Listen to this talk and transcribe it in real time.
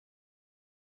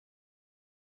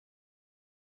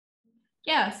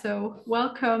Yeah, so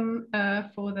welcome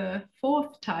for the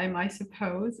fourth time, I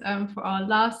suppose, for our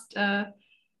last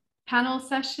panel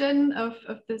session of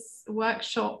this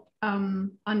workshop,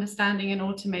 Understanding and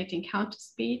Automating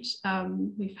Counterspeech.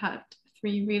 We've had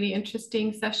three really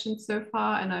interesting sessions so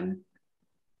far, and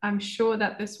I'm sure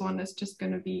that this one is just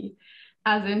going to be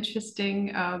as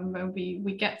interesting.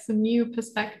 We get some new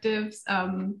perspectives,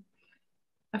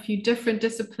 a few different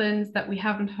disciplines that we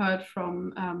haven't heard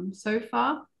from so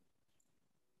far.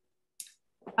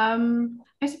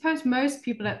 I suppose most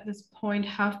people at this point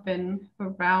have been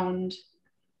around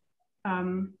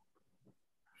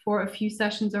for a few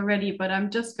sessions already, but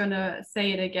I'm just going to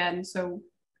say it again. So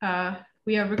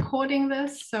we are recording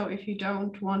this, so if you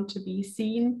don't want to be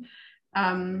seen,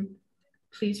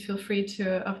 please feel free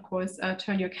to, of course,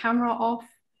 turn your camera off.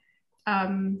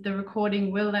 The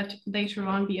recording will later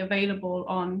on be available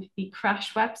on the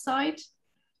CRASSH website.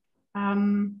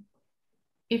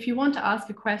 If you want to ask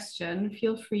a question,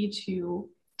 feel free to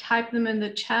type them in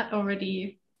the chat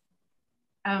already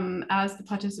as the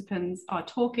participants are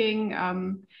talking.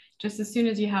 Just as soon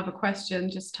as you have a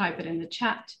question, just type it in the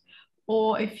chat.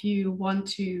 Or if you want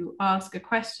to ask a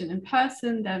question in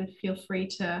person, then feel free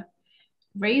to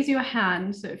raise your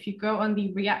hand. So if you go on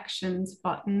the reactions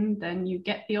button, then you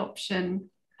get the option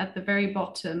at the very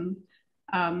bottom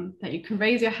that you can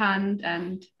raise your hand,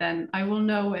 and then I will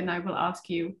know and I will ask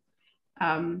you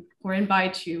or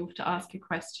invite you to ask a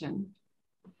question.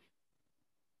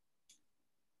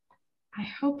 I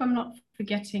hope I'm not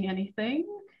forgetting anything.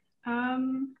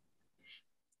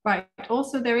 Right,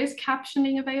 also there is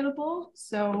captioning available,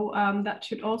 so that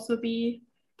should also be,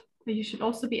 you should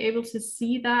also be able to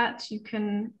see that. You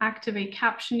can activate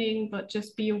captioning, but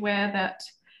just be aware that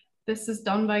this is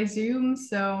done by Zoom,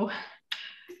 so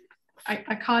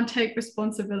I can't take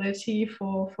responsibility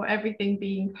for everything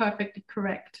being perfectly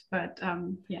correct, but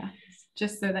yeah,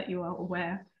 just so that you are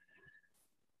aware.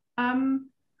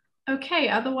 Okay,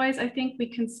 otherwise I think we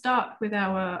can start with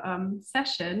our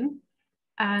session,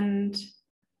 and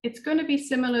it's going to be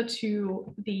similar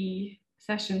to the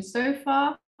session so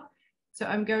far. So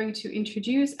I'm going to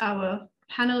introduce our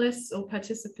panelists or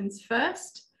participants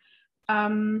first,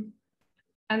 and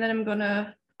then I'm going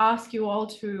to ask you all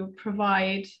to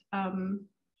provide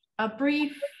a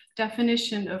brief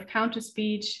definition of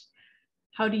counterspeech.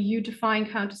 How do you define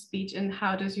counterspeech, and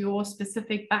how does your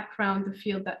specific background, the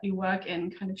field that you work in,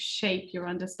 kind of shape your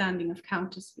understanding of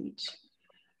counterspeech?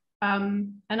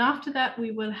 And after that,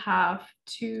 we will have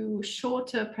two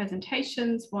shorter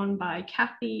presentations, one by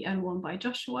Cathy and one by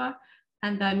Joshua.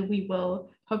 And then we will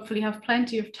hopefully have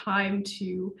plenty of time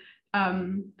to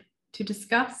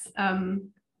discuss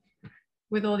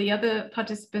with all the other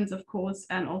participants, of course,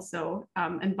 and also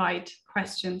invite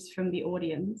questions from the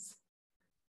audience.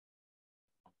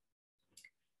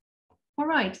 All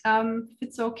right, if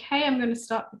it's okay, I'm going to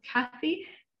start with Cathy.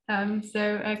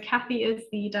 Cathy is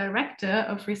the Director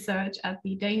of Research at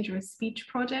the Dangerous Speech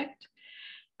Project,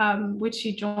 which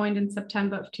she joined in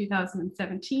September of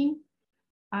 2017.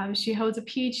 She holds a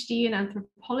PhD in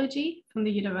anthropology from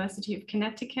the University of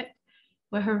Connecticut,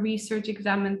 where her research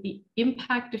examined the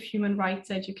impact of human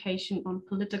rights education on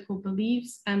political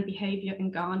beliefs and behavior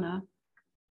in Ghana.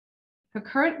 Her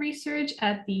current research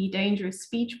at the Dangerous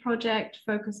Speech Project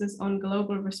focuses on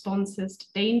global responses to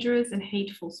dangerous and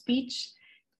hateful speech,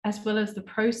 as well as the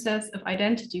process of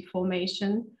identity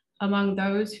formation among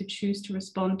those who choose to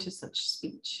respond to such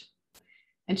speech.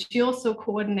 And she also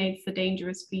coordinates the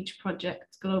Dangerous Speech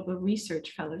Project's Global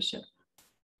Research Fellowship.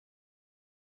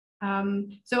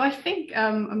 So I think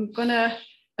I'm gonna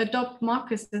adopt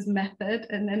Marcus's method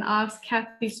and then ask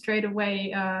Cathy straight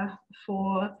away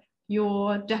for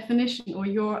your definition or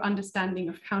your understanding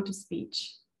of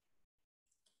counterspeech.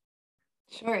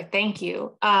 Sure, thank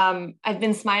you. I've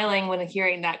been smiling when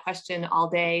hearing that question all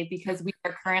day, because we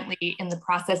are currently in the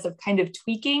process of kind of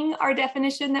tweaking our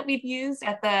definition that we've used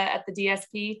at the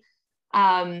DSP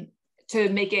to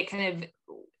make it kind of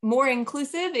more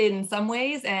inclusive in some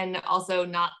ways, and also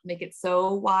not make it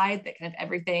so wide that kind of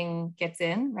everything gets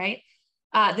in, right?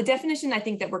 The definition I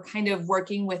think that we're kind of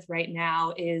working with right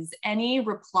now is any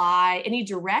reply, any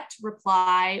direct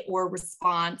reply or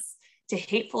response to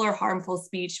hateful or harmful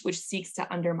speech which seeks to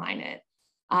undermine it.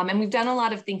 And we've done a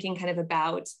lot of thinking kind of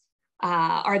about,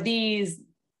 are these,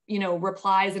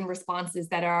 replies and responses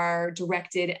that are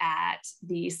directed at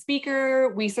the speaker?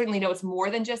 We certainly know it's more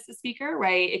than just the speaker,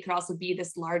 right? It could also be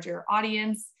this larger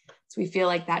audience. So we feel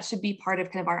like that should be part of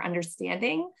kind of our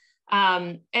understanding.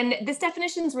 And this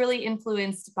definition is really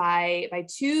influenced by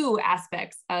two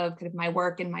aspects of kind of my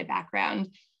work and my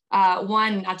background.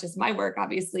 one, not just my work,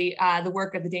 obviously, the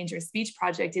work of the Dangerous Speech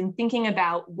Project in thinking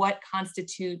about what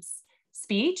constitutes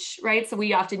speech, right? So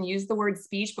we often use the word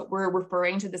speech, but we're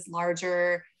referring to this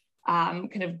larger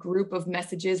kind of group of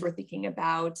messages. We're thinking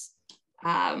about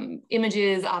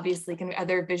images, obviously, kind of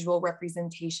other visual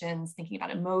representations, thinking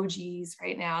about emojis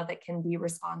right now that can be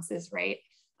responses, right?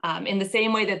 In the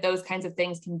same way that those kinds of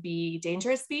things can be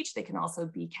dangerous speech, they can also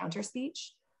be counter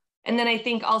speech. And then I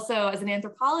think also as an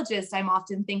anthropologist, I'm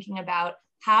often thinking about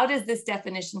how does this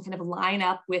definition kind of line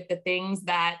up with the things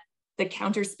that the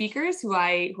counter speakers who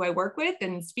I work with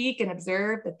and speak and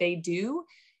observe that they do.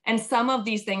 And some of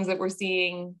these things that we're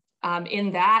seeing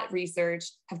in that research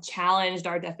have challenged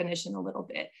our definition a little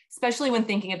bit, especially when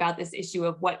thinking about this issue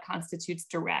of what constitutes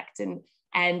direct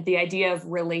and the idea of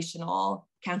relational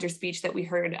counter speech that we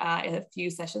heard in a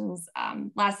few sessions,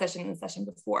 last session and the session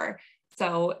before.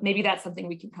 So maybe that's something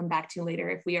we can come back to later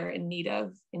if we are in need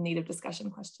of discussion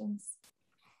questions.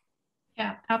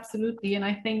 Yeah, absolutely. And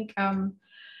I think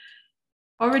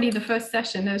already the first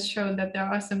session has shown that there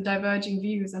are some diverging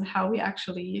views on how we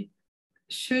actually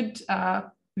should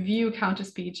view counter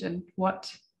speech and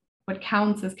what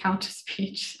counts as counter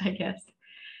speech, I guess.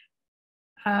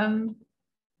 All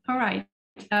right.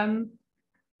 I'm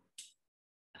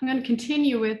going to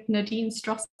continue with Nadine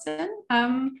Strossen.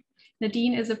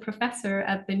 Nadine is a professor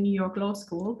at the New York Law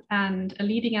School and a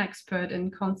leading expert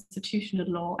in constitutional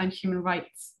law and human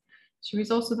rights. She was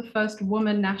also the first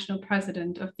woman national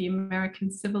president of the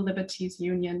American Civil Liberties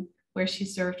Union, where she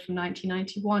served from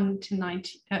 1991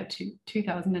 to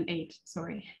 2008.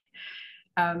 Sorry.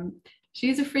 She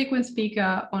is a frequent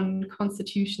speaker on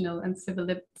constitutional and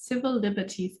civil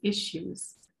liberties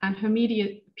issues, and her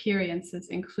media appearances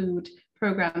include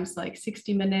programs like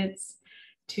 60 Minutes,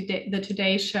 the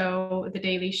Today Show, The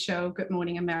Daily Show, Good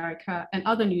Morning America, and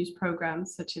other news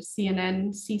programs such as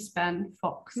CNN, C-SPAN,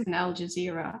 Fox, and Al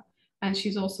Jazeera. And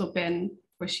she's also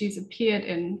she's appeared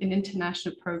in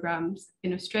international programs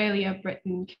in Australia,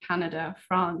 Britain, Canada,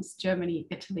 France, Germany,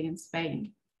 Italy, and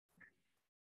Spain.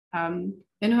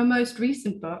 In her most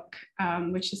recent book,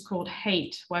 which is called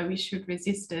Hate, Why We Should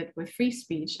Resist It with Free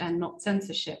Speech and Not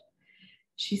Censorship,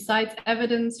 she cites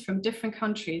evidence from different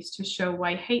countries to show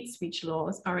why hate speech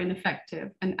laws are ineffective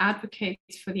and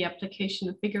advocates for the application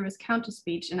of vigorous counter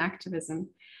speech and activism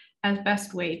as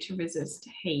best way to resist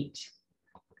hate.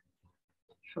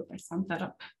 I hope I summed that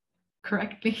up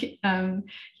correctly. Yeah,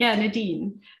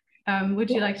 Nadine,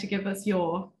 would you like to give us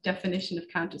your definition of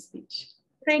counter speech?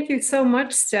 Thank you so much,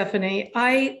 Stefanie.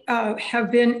 I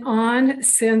have been on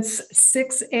since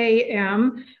 6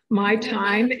 a.m. my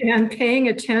time and paying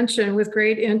attention with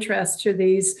great interest to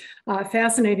these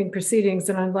fascinating proceedings.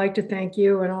 And I'd like to thank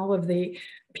you and all of the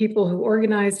people who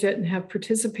organized it and have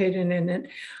participated in it.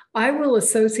 I will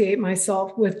associate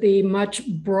myself with the much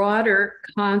broader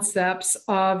concepts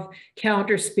of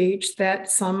counter speech that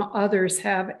some others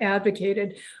have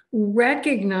advocated,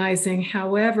 recognizing,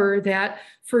 however, that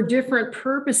for different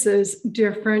purposes,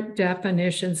 different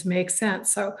definitions make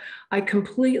sense. So I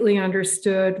completely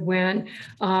understood when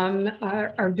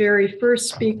our very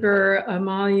first speaker,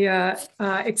 Amalia,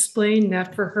 explained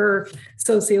that for her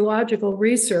sociological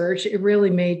research, it really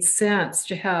made sense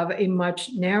to have a much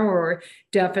narrower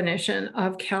definition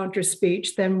of counter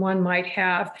speech than one might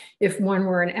have if one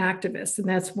were an activist. And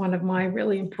that's one of my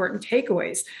really important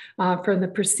takeaways from the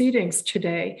proceedings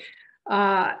today.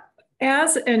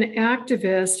 As an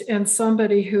activist and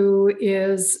somebody who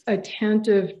is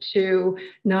attentive to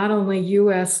not only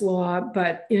US law,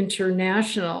 but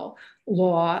international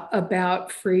law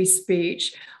about free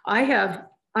speech, I have,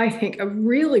 I think, a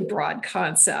really broad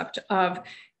concept of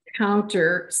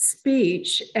counter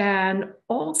speech and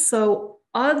also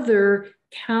other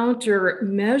counter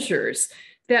measures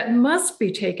that must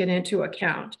be taken into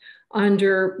account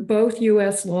under both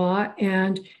US law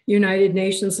and United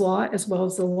Nations law, as well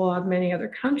as the law of many other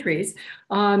countries,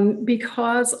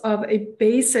 because of a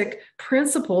basic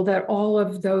principle that all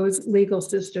of those legal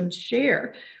systems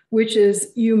share, which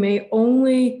is you may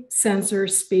only censor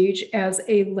speech as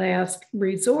a last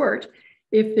resort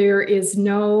if there is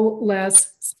no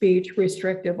less speech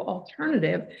restrictive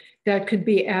alternative that could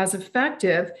be as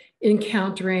effective in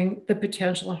countering the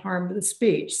potential harm of the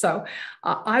speech. So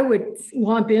I would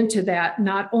lump into that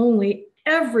not only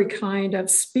every kind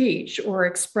of speech or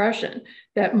expression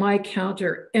that might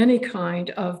counter any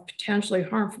kind of potentially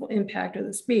harmful impact of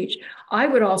the speech. I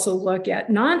would also look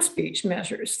at non-speech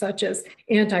measures such as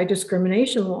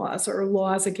anti-discrimination laws or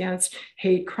laws against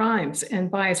hate crimes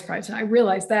and bias crimes. And I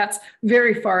realize that's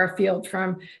very far afield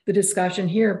from the discussion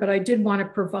here, but I did want to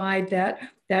provide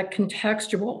that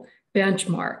contextual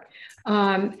benchmark.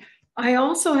 I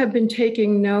also have been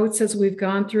taking notes as we've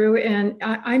gone through, and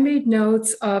I made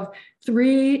notes of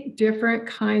 3 different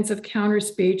kinds of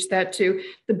counterspeech that, to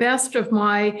the best of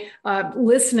my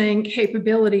listening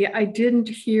capability, I didn't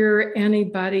hear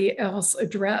anybody else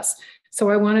address. So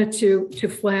I wanted to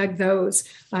flag those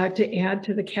to add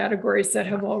to the categories that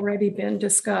have already been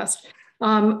discussed.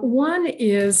 One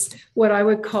is what I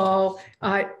would call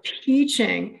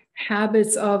teaching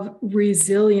habits of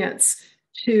resilience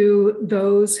to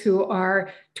those who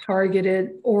are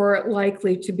targeted or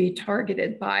likely to be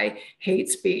targeted by hate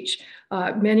speech.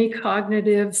 Many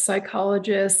cognitive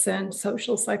psychologists and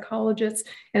social psychologists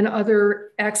and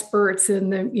other experts in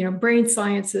the brain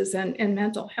sciences and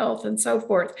mental health and so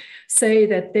forth say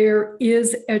that there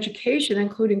is education,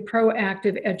 including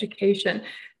proactive education,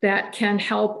 that can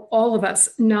help all of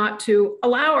us not to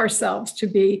allow ourselves to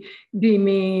be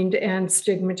demeaned and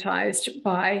stigmatized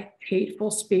by hateful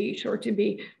speech or to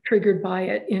be triggered by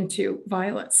it into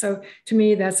violence. So to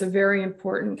me, that's a very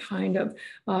important kind of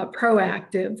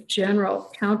proactive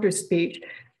general counterspeech.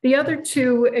 The other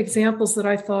 2 examples that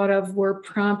I thought of were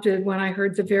prompted when I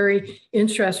heard the very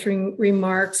interesting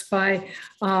remarks by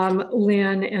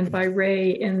Lynn and by Ray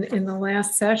in the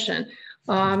last session.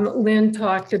 Lynn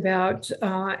talked about,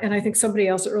 and I think somebody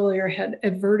else earlier had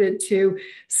adverted to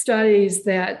studies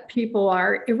that people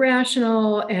are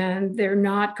irrational and they're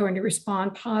not going to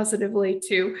respond positively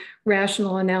to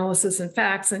rational analysis and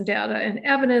facts and data and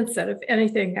evidence, that if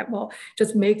anything, that will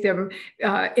just make them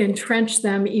entrench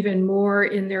them even more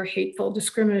in their hateful,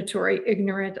 discriminatory,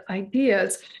 ignorant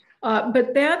ideas.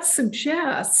 But that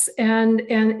suggests,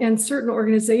 and certain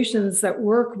organizations that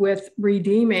work with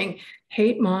redeeming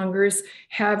hate mongers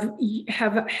have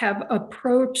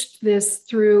approached this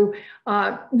through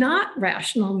not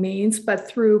rational means, but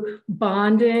through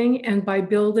bonding and by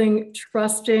building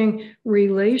trusting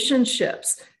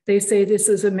relationships. They say this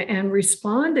is and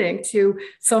responding to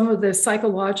some of the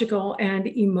psychological and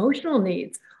emotional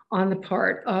needs on the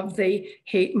part of the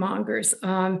hate mongers.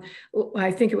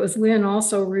 I think it was Lynn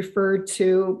also referred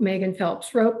to Megan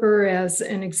Phelps Roper as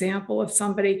an example of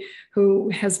somebody who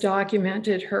has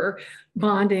documented her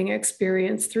bonding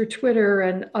experience through Twitter,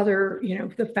 and other,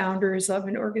 the founders of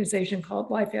an organization called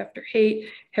Life After Hate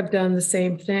have done the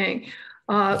same thing.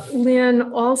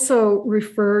 Lynn also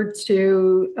referred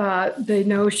to the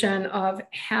notion of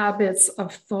habits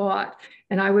of thought,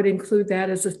 and I would include that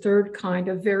as a 3rd kind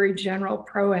of very general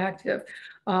proactive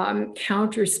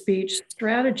counter-speech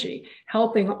strategy,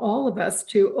 helping all of us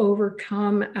to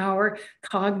overcome our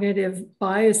cognitive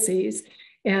biases.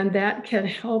 And that can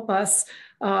help us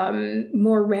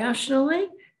more rationally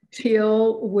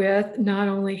deal with not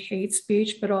only hate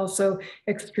speech, but also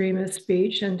extremist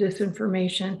speech and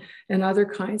disinformation and other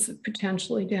kinds of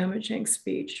potentially damaging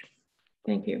speech.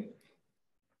 Thank you.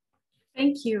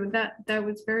 Thank you. That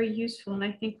was very useful. And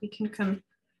I think we can come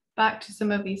back to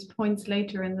some of these points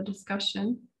later in the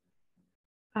discussion.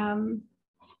 I'm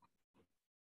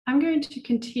going to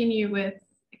continue with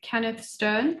Kenneth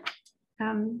Stern.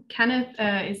 Kenneth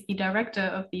is the director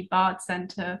of the Bard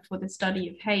Center for the Study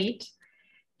of Hate.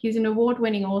 He's an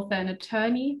award-winning author and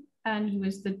attorney, and he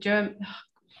was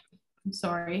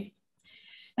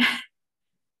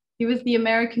he was the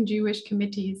American Jewish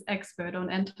Committee's expert on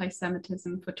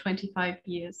anti-Semitism for 25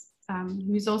 years.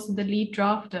 He was also the lead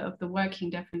drafter of the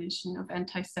working definition of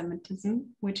anti-Semitism,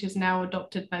 which is now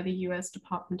adopted by the US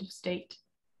Department of State.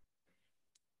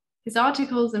 His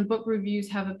articles and book reviews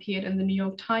have appeared in the New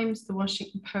York Times, the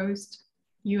Washington Post,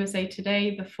 USA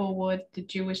Today, The Forward, the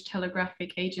Jewish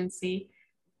Telegraphic Agency,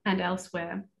 and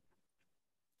elsewhere.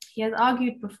 He has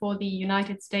argued before the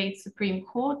United States Supreme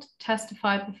Court,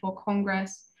 testified before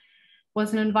Congress,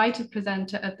 was an invited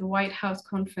presenter at the White House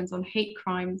Conference on Hate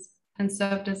Crimes, and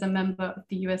served as a member of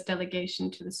the US delegation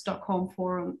to the Stockholm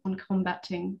Forum on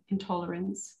Combating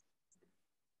Intolerance.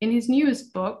 In his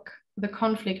newest book, The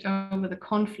Conflict Over the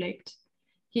Conflict,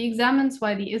 he examines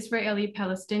why the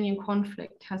Israeli-Palestinian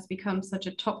conflict has become such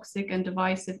a toxic and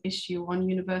divisive issue on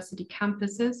university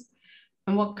campuses,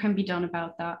 and what can be done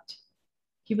about that.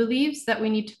 He believes that we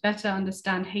need to better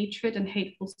understand hatred and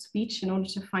hateful speech in order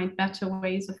to find better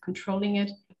ways of controlling it,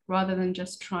 rather than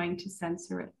just trying to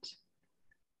censor it.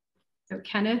 So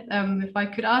Kenneth, if I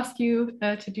could ask you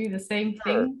to do the same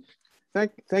thing.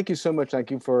 Thank you so much.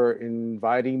 Thank you for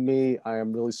inviting me. I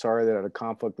am really sorry that I had a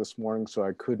conflict this morning, so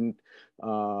I couldn't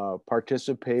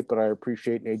participate, but I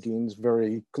appreciate Nadine's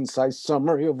very concise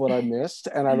summary of what I missed,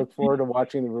 and I look forward to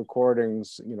watching the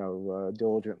recordings,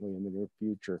 diligently in the near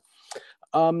future.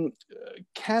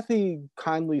 Cathy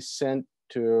kindly sent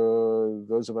to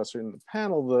those of us in the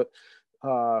panel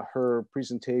her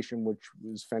presentation, which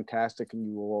was fantastic, and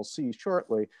you will all see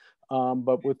shortly.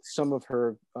 but with some of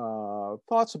her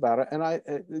thoughts about it. And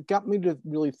it got me to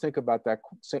really think about that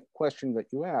question that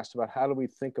you asked about how do we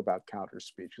think about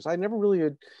counterspeech? Because I never really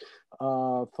had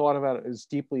thought about it as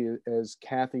deeply as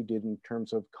Cathy did in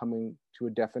terms of coming to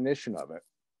a definition of it.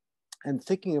 And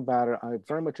thinking about it, I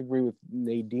very much agree with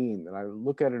Nadine that I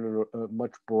look at it as a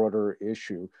much broader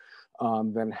issue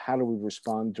than how do we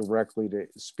respond directly to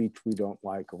speech we don't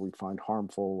like or we find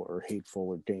harmful or hateful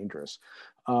or dangerous.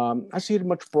 I see it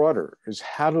much broader as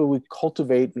how do we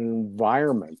cultivate an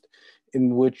environment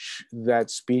in which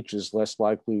that speech is less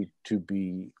likely to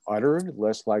be uttered,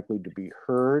 less likely to be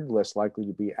heard, less likely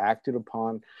to be acted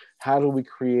upon. How do we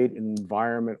create an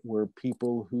environment where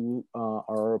people who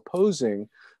are opposing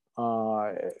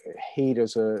hate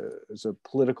as a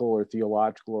political or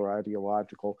theological or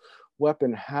ideological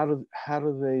weapon, how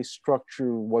do they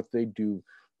structure what they do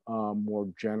more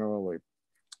generally?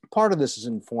 Part of this is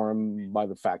informed by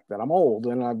the fact that I'm old,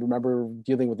 and I remember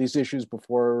dealing with these issues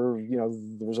before, you know,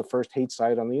 there was a first hate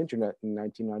site on the internet in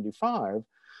 1995.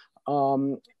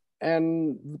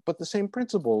 But the same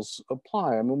principles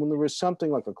apply. I mean, when there was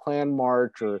something like a Klan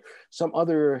march or some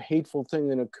other hateful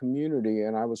thing in a community,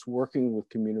 and I was working with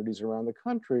communities around the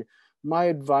country, my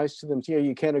advice to them is, yeah,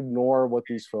 you can't ignore what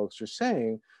these folks are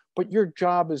saying, but your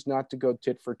job is not to go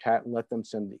tit for tat and let them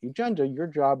send the agenda. Your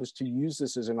job is to use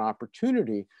this as an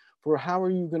opportunity for how are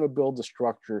you going to build a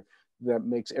structure that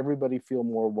makes everybody feel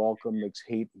more welcome, makes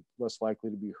hate less likely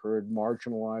to be heard,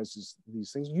 marginalizes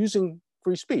these things, using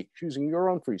free speech, using your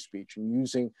own free speech and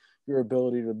using your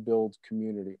ability to build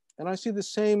community. And I see the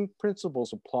same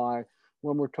principles apply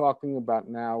when we're talking about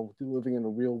now living in a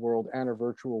real world and a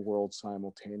virtual world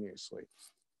simultaneously.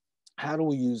 How do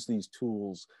we use these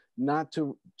tools not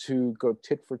to go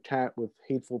tit for tat with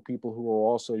hateful people who are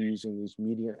also using these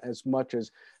media, as much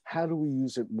as how do we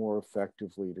use it more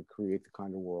effectively to create the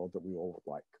kind of world that we all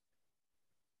would like?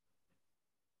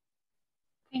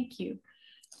 Thank you.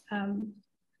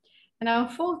 And our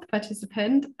fourth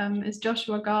participant is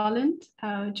Joshua Garland.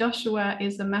 Joshua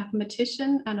is a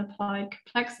mathematician and applied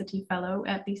complexity fellow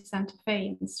at the Santa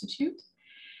Fe Institute.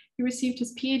 He received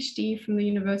his PhD from the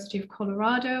University of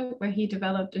Colorado, where he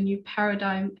developed a new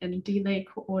paradigm in delay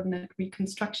coordinate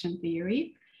reconstruction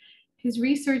theory. His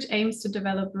research aims to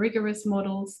develop rigorous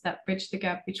models that bridge the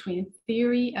gap between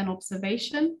theory and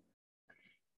observation.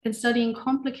 In studying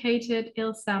complicated,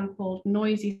 ill-sampled,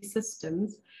 noisy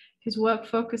systems, his work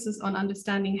focuses on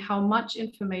understanding how much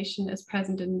information is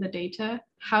present in the data,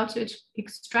 how to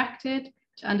extract it,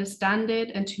 to understand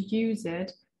it, and to use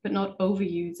it, but not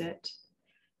overuse it.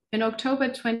 In October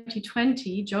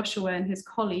 2020, Joshua and his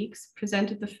colleagues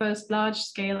presented the first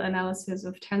large-scale analysis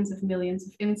of tens of millions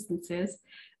of instances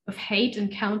of hate and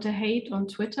counter-hate on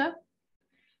Twitter.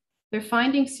 Their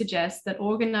findings suggest that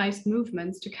organized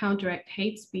movements to counteract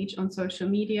hate speech on social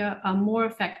media are more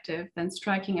effective than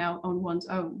striking out on one's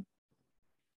own.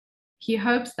 He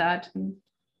hopes that, and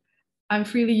I'm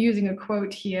freely using a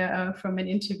quote here from an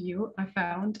interview I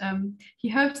found, he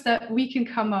hopes that we can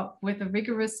come up with a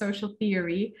rigorous social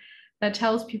theory that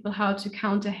tells people how to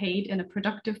counter hate in a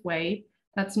productive way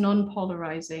that's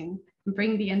non-polarizing and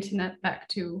bring the internet back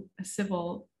to a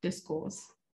civil discourse.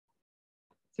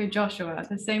 So Joshua,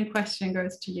 the same question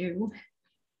goes to you.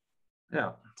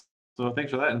 Yeah, so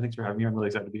thanks for that, and thanks for having me. I'm really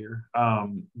excited to be here.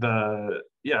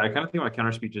 I kind of think about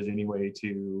counterspeech as any way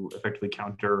to effectively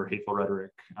counter hateful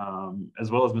rhetoric,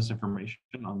 as well as misinformation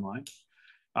online.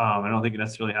 I don't think it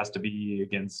necessarily has to be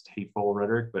against hateful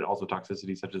rhetoric, but also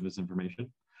toxicity such as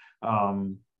misinformation.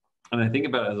 And I think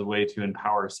about it as a way to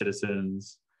empower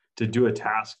citizens to do a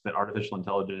task that artificial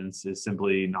intelligence is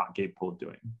simply not capable of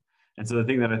doing. And so the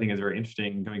thing that I think is very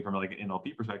interesting coming from like an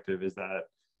NLP perspective is that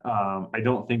I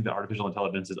don't think that artificial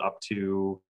intelligence is up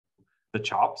to the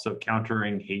chops of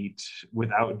countering hate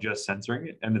without just censoring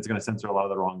it. And it's going to censor a lot of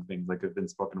the wrong things like have been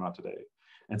spoken about today.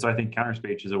 And so I think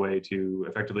Counterspeech is a way to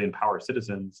effectively empower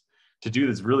citizens to do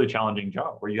this really challenging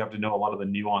job where you have to know a lot of the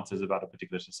nuances about a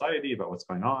particular society, about what's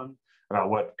going on, about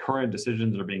what current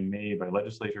decisions are being made by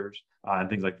legislators and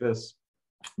things like this,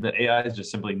 that AI is just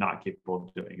simply not capable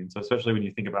of doing. And so especially when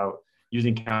you think about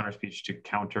using Counterspeech to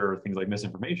counter things like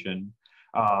misinformation,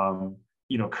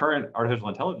 current artificial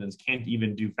intelligence can't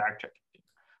even do fact checking,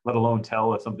 let alone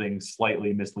tell if something's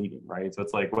slightly misleading, right? So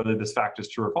it's like whether this fact is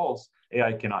true or false,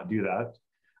 AI cannot do that.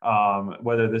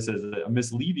 Whether this is a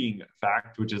misleading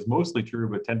fact, which is mostly true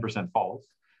but 10% false,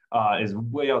 is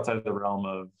way outside of the realm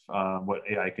of what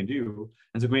AI can do.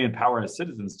 And so we empower as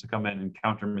citizens to come in and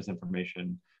counter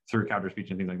misinformation through counterspeech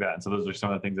and things like that. And so those are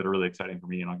some of the things that are really exciting for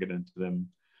me, and I'll get into them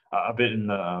a bit in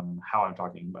the how I'm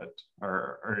talking,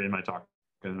 or in my talk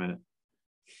in a minute.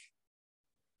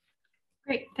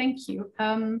 Great, thank you.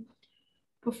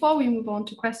 Before we move on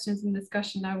to questions and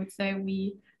discussion, I would say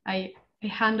I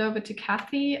hand over to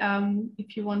Cathy.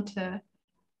 If you want to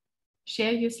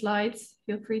share your slides,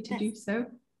 feel free to do so.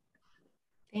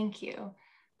 Thank you.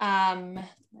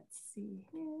 Let's see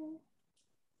here.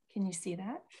 Can you see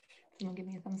that? Someone give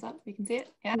me a thumbs up. You can see it?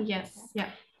 Yeah? Yes, yeah.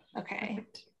 Okay.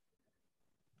 Perfect.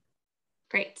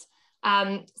 Great.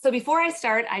 So before I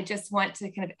start, I just want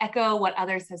to kind of echo what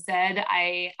others have said.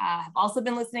 I have also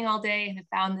been listening all day and have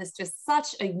found this just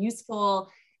such a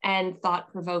useful and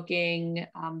thought-provoking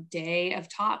day of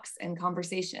talks and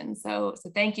conversations. So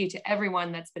thank you to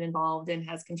everyone that's been involved and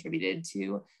has contributed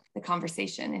to the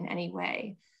conversation in any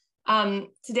way.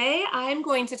 Today, I'm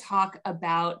going to talk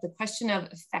about the question of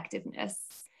effectiveness.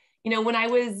 You know, when I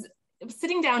was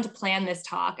sitting down to plan this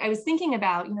talk, I was thinking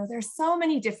about, you know, there's so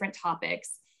many different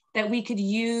topics that we could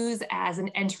use as an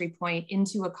entry point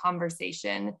into a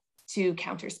conversation to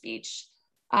counterspeech.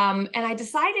 And I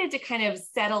decided to kind of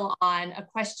settle on a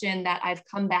question that I've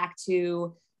come back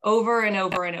to over and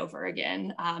over and over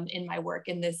again in my work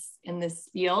in this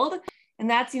field. And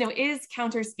that's, you know, is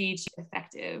counterspeech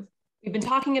effective? We've been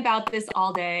talking about this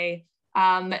all day,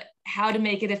 how to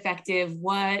make it effective,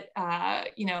 what,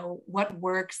 you know, what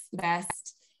works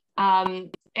best.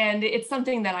 And it's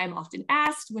something that I'm often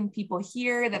asked when people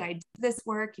hear that I do this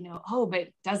work, you know, oh, but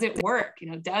does it work? You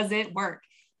know, does it work?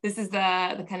 This is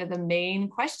the kind of the main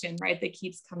question, right, that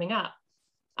keeps coming up.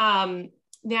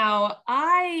 Now,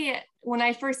 when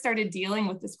I first started dealing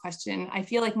with this question, I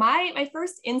feel like my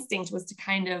first instinct was to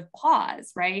kind of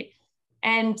pause, right?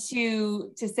 And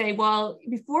to say, well,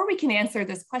 before we can answer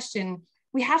this question,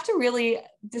 we have to really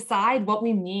decide what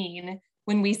we mean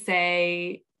when we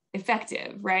say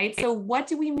effective, right? So what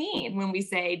do we mean when we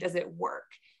say, does it work?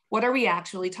 What are we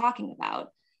actually talking about?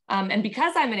 And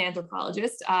because I'm an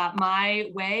anthropologist, my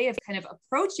way of kind of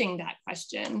approaching that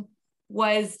question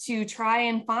was to try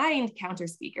and find counter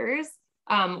speakers,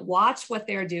 watch what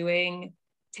they're doing,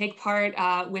 take part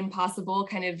when possible,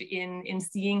 kind of in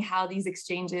seeing how these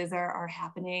exchanges are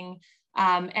happening,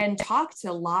 and talk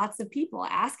to lots of people,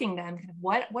 asking them kind of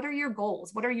what are your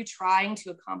goals? What are you trying to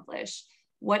accomplish?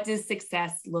 What does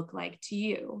success look like to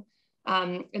you?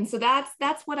 And so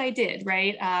that's what I did,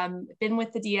 right? Been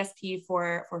with the DSP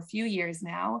for a few years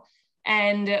now.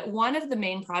 And one of the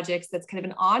main projects that's kind of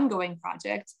an ongoing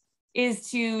project is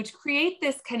to create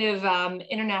this kind of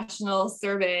international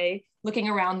survey looking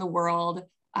around the world,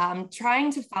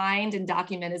 trying to find and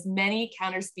document as many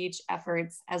counterspeech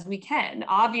efforts as we can.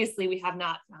 Obviously, we have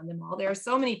not found them all. There are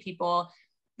so many people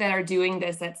that are doing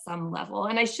this at some level.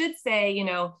 And I should say, you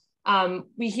know,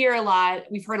 we've heard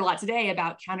a lot today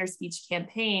about counterspeech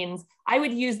campaigns. I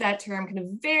would use that term kind of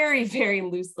very, very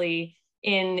loosely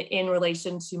in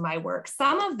relation to my work.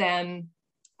 Some of them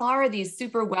are these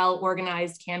super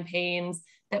well-organized campaigns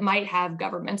that might have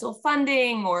governmental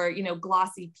funding or, you know,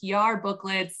 glossy PR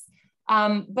booklets.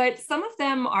 But some of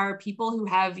them are people who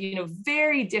have, you know,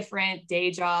 very different day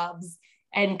jobs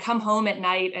and come home at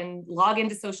night and log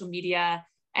into social media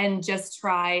and just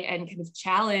try and kind of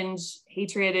challenge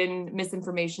hatred and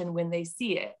misinformation when they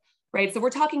see it, right? So we're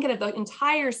talking kind of the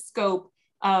entire scope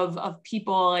of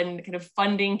people and kind of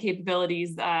funding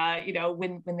capabilities, you know,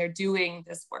 when they're doing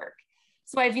this work.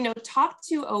 So I've, you know, talked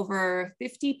to over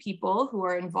 50 people who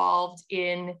are involved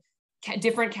in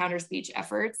different counterspeech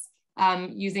efforts,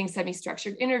 using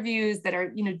semi-structured interviews that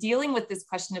are, you know, dealing with this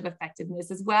question of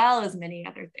effectiveness as well as many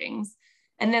other things.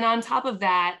 And then on top of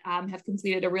that, have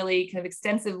completed a really kind of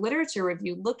extensive literature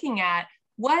review looking at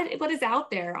what is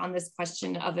out there on this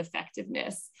question of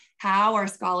effectiveness. How are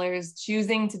scholars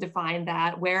choosing to define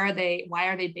that? Why are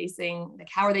they basing, like,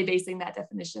 how are they basing that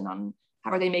definition on, how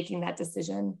are they making that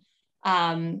decision?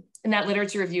 And that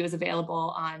literature review is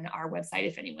available on our website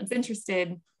if anyone's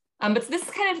interested. But this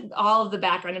is kind of all of the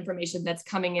background information that's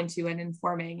coming into and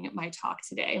informing my talk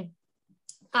today.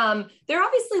 There are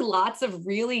obviously lots of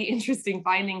really interesting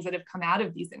findings that have come out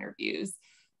of these interviews.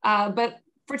 But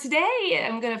for today,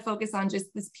 I'm going to focus on just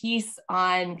this piece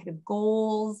on kind of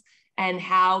goals and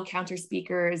how counter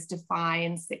speakers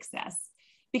define success.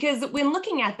 Because when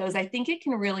looking at those, I think it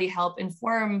can really help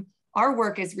inform our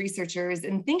work as researchers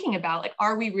and thinking about, like,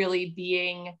 are we really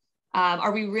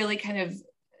kind of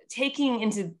taking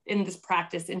in this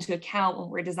practice into account when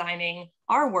we're designing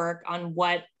our work on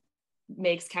what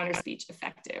makes counterspeech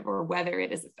effective or whether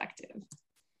it is effective.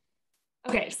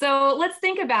 Okay, so let's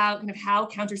think about kind of how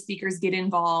counter speakers get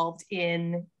involved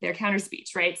in their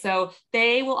counterspeech, right? So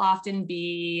they will often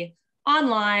be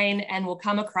online and will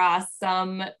come across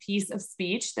some piece of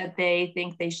speech that they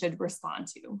think they should respond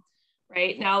to,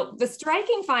 right? Now, the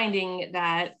striking finding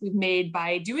that we've made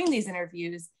by doing these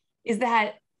interviews is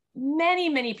that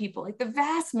many people, like the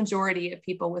vast majority of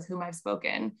people with whom I've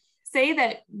spoken, say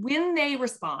that when they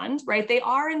respond, right, they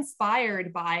are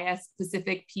inspired by a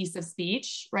specific piece of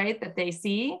speech, right, that they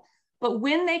see, but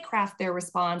when they craft their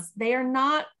response, they are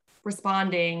not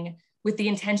responding with the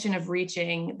intention of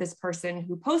reaching this person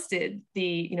who posted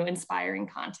the, inspiring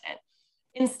content.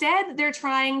 Instead, they're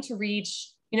trying to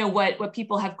reach, what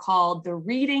people have called the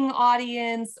reading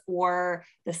audience, or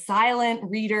the silent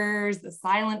readers, the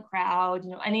silent crowd,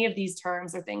 any of these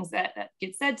terms are things that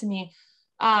get said to me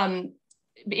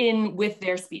with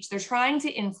their speech. They're trying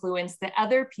to influence the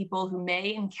other people who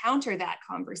may encounter that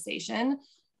conversation,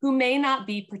 who may not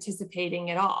be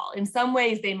participating at all. In some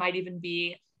ways, they might even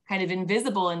be kind of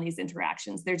invisible in these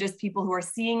interactions. They're just people who are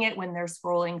seeing it when they're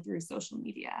scrolling through social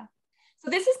media. So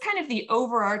this is kind of the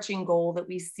overarching goal that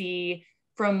we see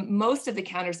from most of the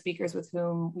counter speakers with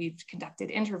whom we've conducted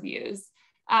interviews.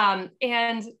 And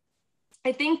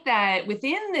I think that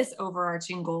within this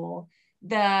overarching goal,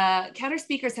 the counter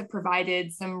speakers have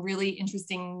provided some really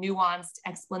interesting nuanced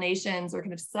explanations or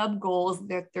kind of sub goals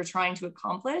that they're trying to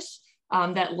accomplish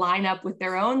that line up with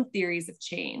their own theories of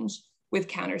change with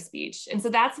counter speech. And so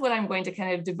that's what I'm going to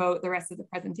kind of devote the rest of the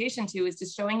presentation to, is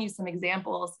just showing you some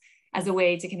examples as a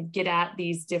way to kind of get at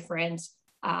these different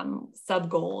sub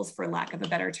goals, for lack of a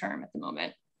better term at the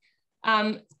moment.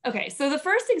 Okay, so the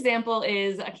first example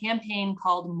is a campaign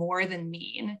called More Than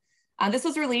Mean. This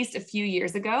was released a few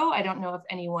years ago. I don't know if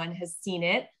anyone has seen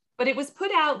it, but it was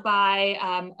put out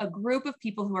by a group of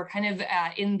people who are kind of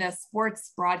in the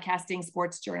sports broadcasting,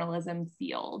 sports journalism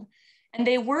field. And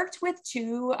they worked with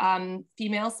two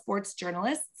female sports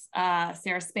journalists,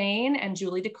 Sarah Spain and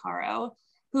Julie DeCaro,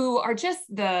 who are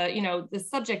just the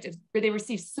subject of, where they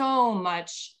receive so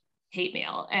much hate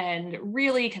mail and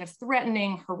really kind of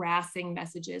threatening, harassing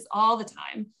messages all the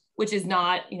time, which is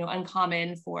not,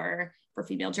 uncommon for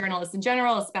female journalists in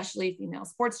general, especially female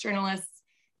sports journalists.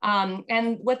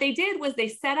 And what they did was they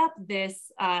set up this,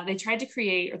 they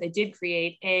did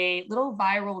create a little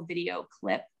viral video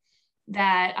clip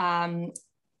that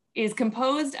is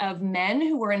composed of men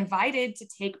who were invited to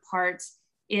take part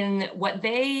in what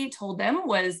they told them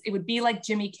was, it would be like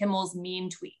Jimmy Kimmel's mean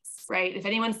tweets, right? If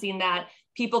anyone's seen that,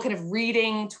 people kind of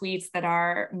reading tweets that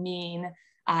are mean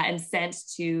and sent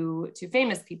to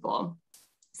famous people.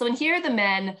 So in here, the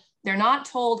men, they're not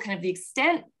told kind of the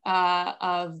extent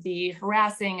of the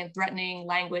harassing and threatening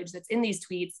language that's in these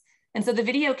tweets. And so the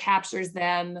video captures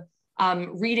them,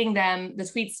 reading them. The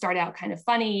tweets start out kind of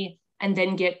funny and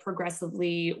then get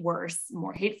progressively worse,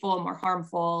 more hateful, more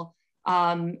harmful.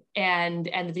 And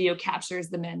the video captures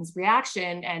the men's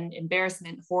reaction and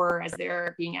embarrassment, horror, as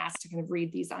they're being asked to kind of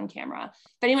read these on camera.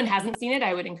 If anyone hasn't seen it,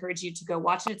 I would encourage you to go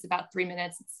watch it. It's about 3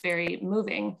 minutes. It's very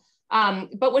moving.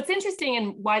 But what's interesting,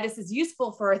 and why this is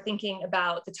useful for thinking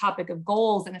about the topic of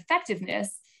goals and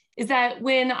effectiveness, is that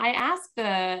when I asked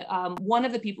one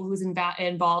of the people who's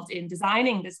involved in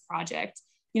designing this project,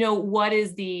 what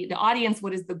is the audience,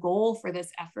 what is the goal for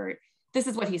this effort? This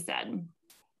is what he said.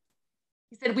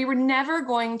 He said, "We were never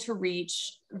going to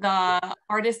reach the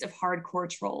artist of hardcore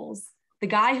trolls. The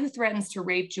guy who threatens to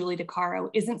rape Julie DeCaro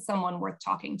isn't someone worth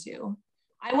talking to.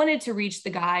 I wanted to reach the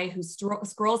guy who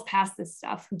scrolls past this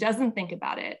stuff, who doesn't think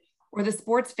about it, or the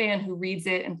sports fan who reads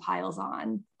it and piles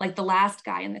on, like the last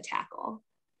guy in the tackle."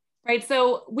 Right,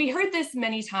 so we heard this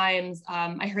many times.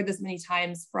 I heard this many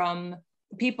times from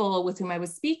the people with whom I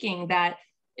was speaking, that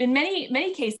in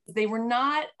many cases, they were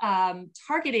not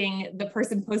targeting the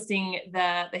person posting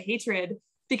the hatred,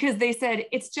 because they said,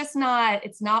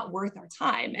 it's not worth our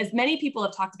time. As many people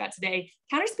have talked about today,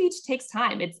 counterspeech takes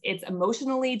time. It's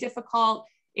emotionally difficult.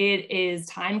 It is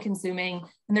time consuming.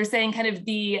 And they're saying kind of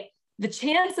the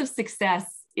chance of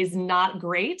success is not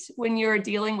great when you're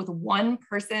dealing with one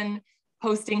person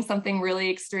posting something really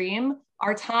extreme.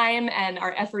 Our time and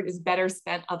our effort is better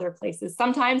spent other places.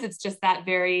 Sometimes it's just that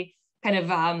very kind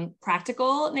of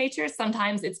practical nature.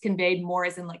 Sometimes it's conveyed more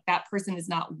as in like, that person is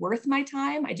not worth my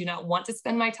time. I do not want to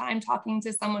spend my time talking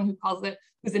to someone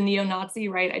who's a neo-Nazi,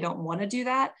 right? I don't want to do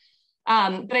that.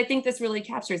 But I think this really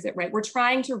captures it, right? We're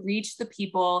trying to reach the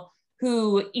people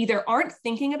who either aren't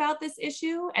thinking about this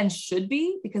issue and should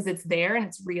be, because it's there and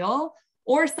it's real,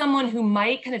 or someone who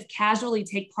might kind of casually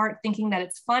take part thinking that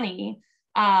it's funny,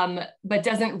 but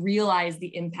doesn't realize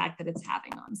the impact that it's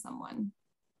having on someone.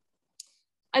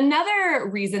 Another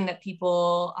reason that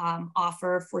people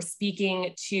offer for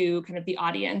speaking to kind of the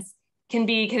audience can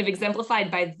be kind of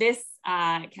exemplified by this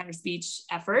counterspeech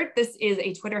effort. This is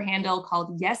a Twitter handle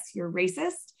called Yes, You're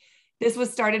Racist. This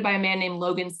was started by a man named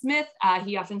Logan Smith.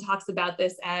 He often talks about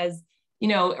this as You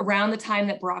know, around the time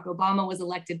that Barack Obama was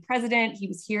elected president, he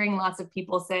was hearing lots of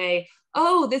people say,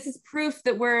 oh, this is proof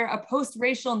that we're a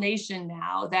post-racial nation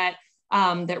now, that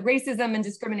that racism and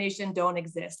discrimination don't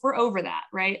exist. We're over that,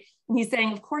 right? And he's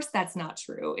saying, of course, that's not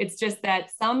true. It's just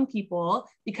that some people,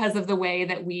 because of the way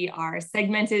that we are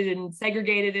segmented and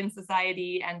segregated in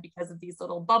society, and because of these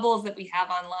little bubbles that we have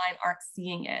online, aren't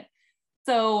seeing it.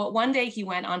 So one day he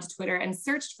went onto Twitter and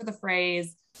searched for the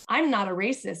phrase, I'm not a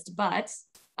racist, but,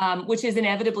 which is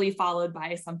inevitably followed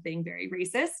by something very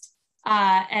racist,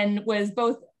 and was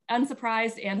both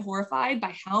unsurprised and horrified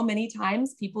by how many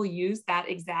times people use that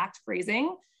exact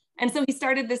phrasing. And so he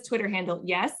started this Twitter handle,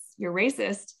 yes, you're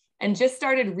racist, and just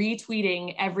started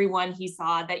retweeting everyone he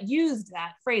saw that used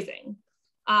that phrasing.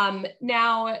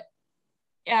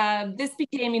 This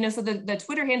became, you know, so the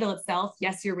Twitter handle itself,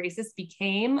 yes, you're racist,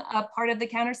 became a part of the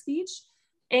Counterspeech.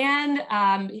 And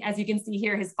as you can see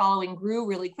here, his following grew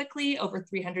really quickly, over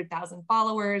 300,000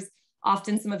 followers.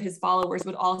 Often some of his followers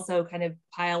would also kind of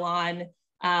pile on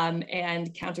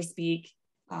and counterspeak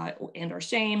and or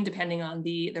shame, depending on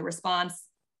the response,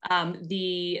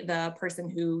 the person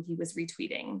who he was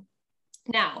retweeting.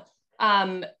 Now,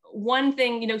 one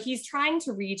thing, you know, he's trying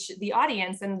to reach the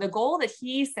audience, and the goal that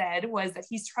he said was that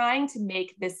he's trying to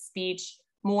make this speech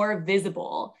more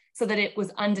visible so that it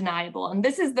was undeniable. And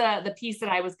this is the piece that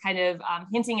I was kind of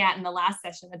hinting at in the last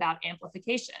session about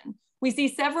amplification. We see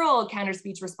several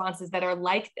counterspeech responses that are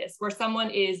like this, where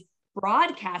someone is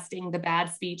broadcasting the bad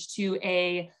speech to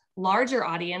a larger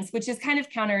audience, which is kind of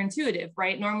counterintuitive,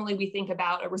 right? Normally we think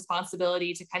about a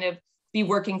responsibility to kind of be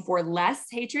working for less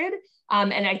hatred.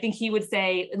 And I think he would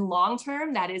say in long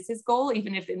term, that is his goal,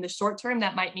 even if in the short term,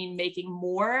 that might mean making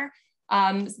more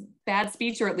bad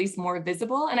speech, or at least more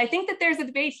visible. And I think that there's a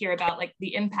debate here about like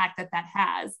the impact that that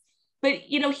has. But,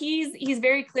 you know, he's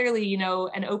very clearly, you know,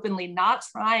 and openly not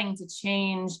trying to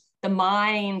change the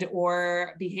mind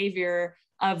or behavior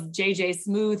of JJ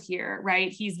Smooth here,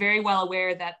 right? He's very well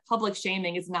aware that public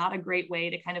shaming is not a great way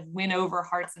to kind of win over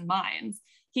hearts and minds.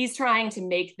 He's trying to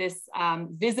make this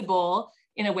visible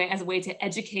in a way, as a way to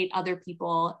educate other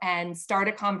people and start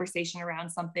a conversation around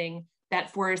something that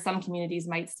for some communities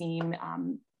might seem,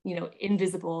 you know,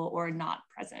 invisible or not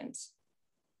present.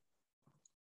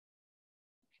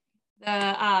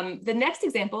 The next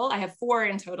example, I have 4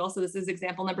 in total, so this is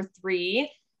example number 3.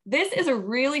 This is a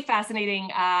really fascinating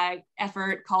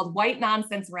effort called White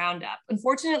Nonsense Roundup.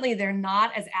 Unfortunately, they're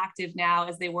not as active now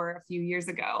as they were a few years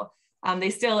ago. They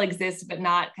still exist, but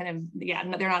not kind of, yeah,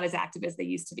 they're not as active as they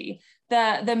used to be.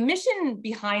 The mission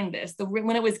behind this,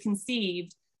 when it was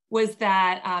conceived, was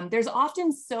that there's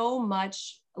often so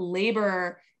much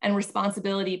labor and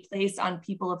responsibility placed on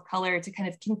people of color to kind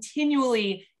of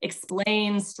continually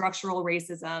explain structural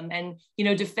racism and, you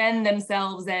know, defend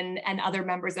themselves and other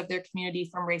members of their community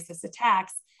from racist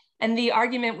attacks. And the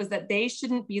argument was that they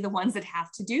shouldn't be the ones that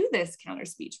have to do this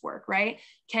counterspeech work, right?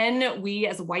 Can we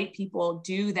as white people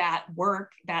do that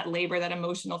work, that labor, that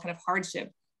emotional kind of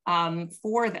hardship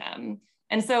for them?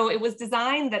 And so it was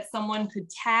designed that someone could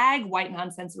tag White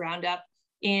Nonsense Roundup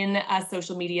in a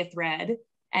social media thread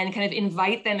and kind of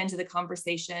invite them into the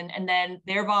conversation. And then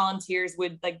their volunteers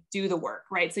would like do the work,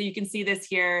 right? So you can see this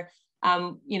here,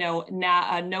 you know,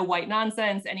 no white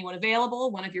nonsense, anyone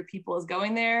available, one of your people is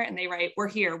going there and they write, we're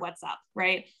here, what's up,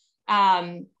 right?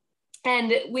 And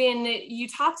when you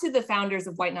talk to the founders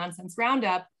of White Nonsense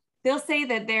Roundup, they'll say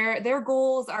that their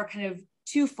goals are kind of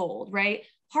twofold, right?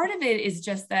 Part of it is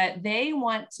just that they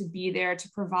want to be there to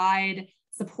provide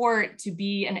support, to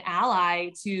be an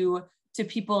ally to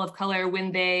people of color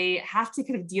when they have to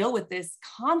kind of deal with this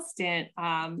constant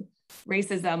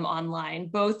racism online,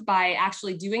 both by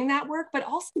actually doing that work, but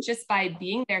also just by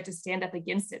being there to stand up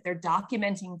against it. They're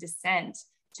documenting dissent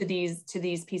to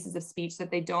these pieces of speech that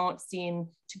they don't seem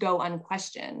to go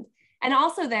unquestioned. And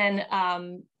also then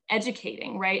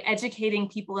educating, right? Educating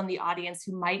people in the audience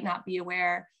who might not be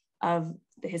aware of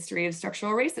the history of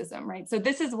structural racism, right? So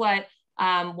this is what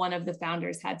one of the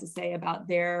founders had to say about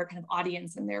their kind of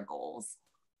audience and their goals.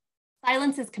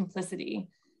 Silence is complicity.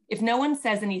 If no one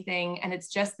says anything and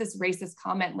it's just this racist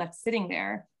comment left sitting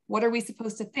there, what are we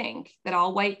supposed to think? That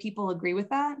all white people agree with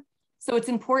that? So it's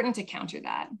important to counter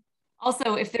that.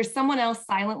 Also, if there's someone else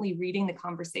silently reading the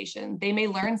conversation, they may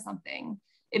learn something.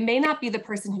 It may not be the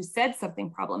person who said something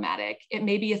problematic. It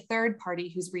may be a third party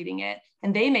who's reading it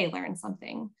and they may learn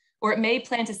something. Or it may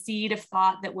plant a seed of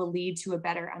thought that will lead to a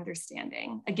better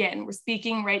understanding. Again, we're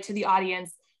speaking right to the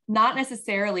audience, not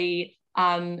necessarily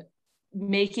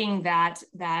making that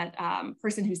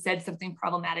person who said something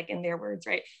problematic, in their words,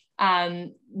 right?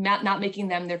 Not making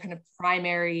them their kind of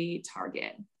primary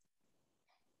target.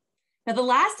 Now, the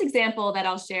last example that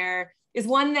I'll share is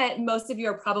one that most of you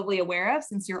are probably aware of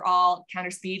since you're all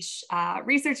counterspeech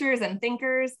researchers and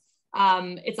thinkers.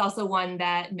 It's also one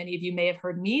that many of you may have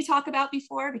heard me talk about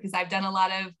before because I've done a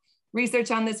lot of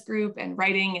research on this group and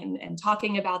writing and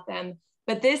talking about them.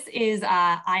 But this is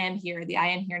I Am Here, the I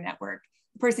Am Here network.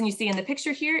 The person you see in the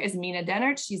picture here is Mina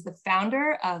Dennert. She's the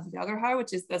founder of Buerger,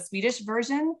 which is the Swedish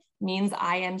version, means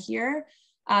I am here.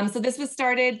 So this was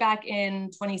started back in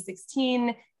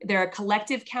 2016. They're a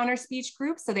collective counterspeech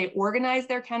group. So they organize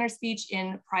their counterspeech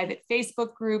in private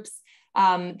Facebook groups.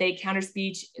 They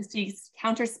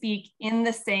counterspeak in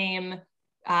the same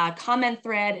comment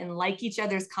thread and like each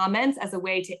other's comments as a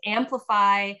way to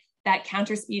amplify that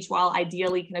counterspeech while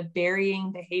ideally kind of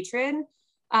burying the hatred.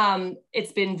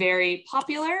 It's been very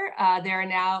popular. There are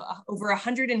now over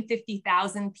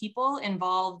 150,000 people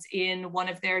involved in one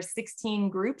of their 16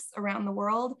 groups around the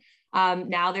world.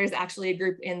 Now there's actually a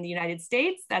group in the United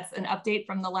States. That's an update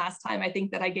from the last time I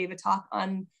think that I gave a talk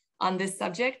on this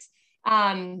subject.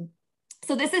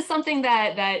 So this is something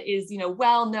that is,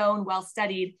 well known, well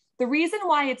studied. The reason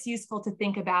why it's useful to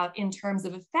think about in terms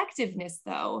of effectiveness,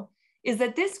 though, is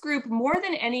that this group, more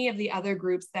than any of the other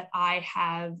groups that I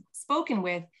have spoken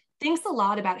with, thinks a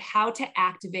lot about how to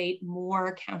activate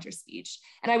more counterspeech.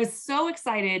 And I was so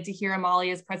excited to hear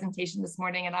Amalia's presentation this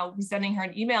morning, and I'll be sending her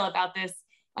an email about this,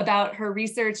 about her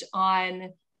research on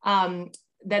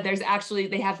that there's actually,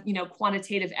 they have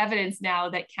quantitative evidence now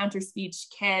that counterspeech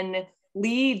can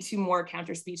lead to more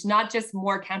counterspeech, not just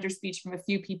more counterspeech from a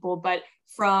few people, but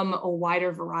from a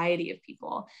wider variety of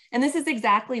people. And this is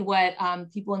exactly what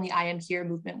people in the I Am Here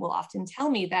movement will often tell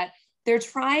me, that they're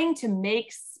trying to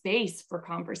make space for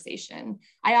conversation.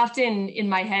 I often, in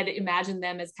my head, imagine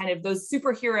them as kind of those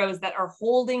superheroes that are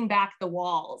holding back the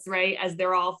walls, right? As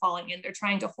they're all falling in, they're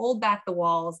trying to hold back the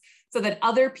walls so that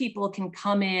other people can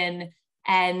come in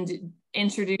and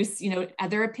introduce,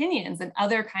 other opinions and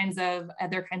other kinds of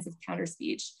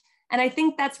counterspeech. And I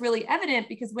think that's really evident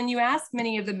because when you ask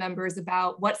many of the members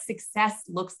about what success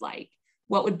looks like,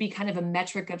 what would be kind of a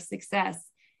metric of success,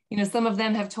 some of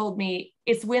them have told me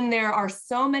it's when there are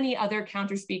so many other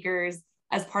counterspeakers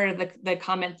as part of the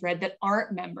comment thread that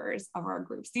aren't members of our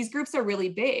groups. These groups are really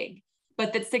big,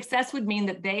 but that success would mean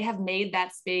that they have made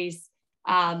that space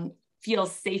feel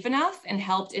safe enough and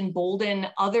helped embolden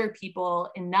other people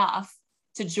enough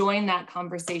to join that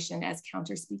conversation as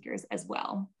counterspeakers as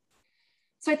well.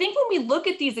 So I think when we look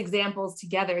at these examples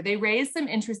together, they raise some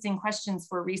interesting questions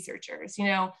for researchers.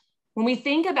 When we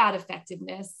think about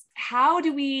effectiveness, how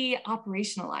do we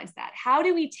operationalize that? How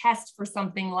do we test for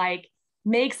something like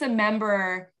makes a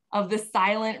member of the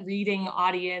silent reading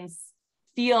audience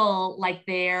feel like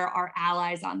there are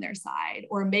allies on their side,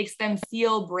 or makes them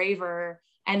feel braver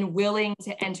and willing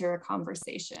to enter a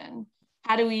conversation?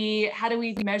 How do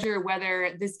we measure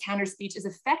whether this counterspeech is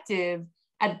effective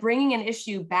at bringing an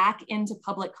issue back into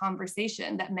public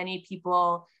conversation that many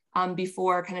people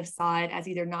before kind of saw it as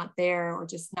either not there or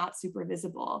just not super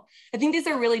visible? I think these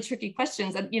are really tricky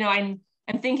questions. And I'm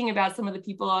thinking about some of the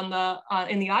people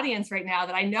in the audience right now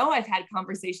that I know I've had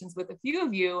conversations with a few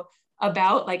of you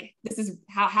about, like, this is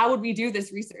how would we do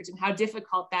this research and how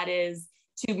difficult that is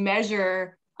to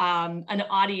measure an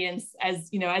audience,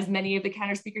 as many of the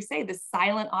counter speakers say, this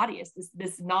silent audience,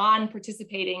 this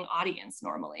non-participating audience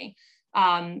normally.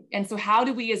 And so how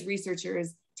do we as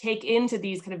researchers take into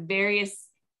these kind of various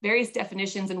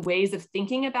definitions and ways of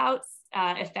thinking about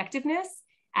effectiveness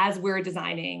as we're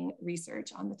designing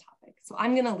research on the topic? So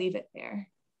I'm going to leave it there.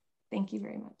 Thank you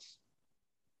very much.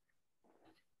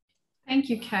 Thank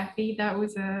you, Cathy. That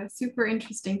was a super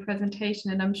interesting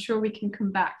presentation, and I'm sure we can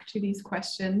come back to these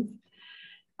questions.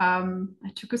 I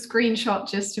took a screenshot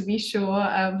just to be sure.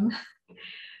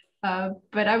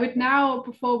 But I would now,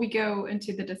 before we go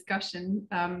into the discussion,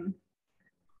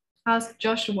 ask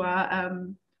Joshua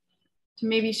to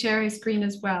maybe share his screen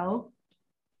as well.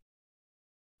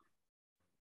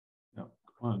 Yeah,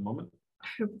 one moment. I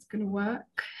hope it's going to work.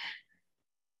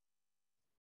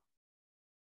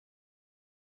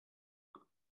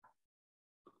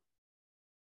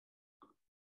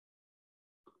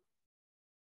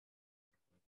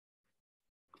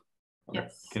 Okay.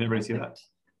 Yes. Can everybody see that?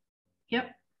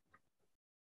 Yep.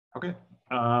 Okay,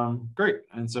 great.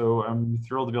 And so I'm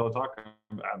thrilled to be able to talk.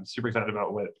 I'm super excited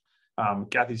about what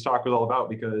Cathy's talk was all about,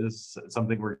 because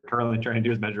something we're currently trying to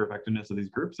do is measure effectiveness of these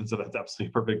groups. And so that's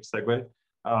absolutely a perfect segue.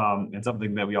 And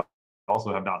something that we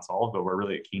also have not solved, but we're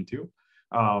really keen to.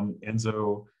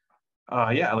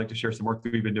 Yeah, I'd like to share some work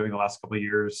that we've been doing the last couple of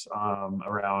years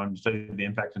around studying the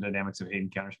impact and dynamics of hate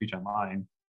and counterspeech online.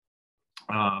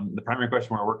 The primary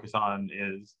question our work is on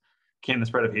is, can the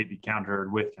spread of hate be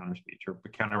countered with counterspeech, or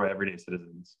countered by everyday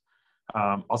citizens?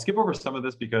 I'll skip over some of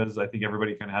this because I think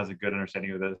everybody kind of has a good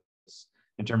understanding of this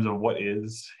in terms of what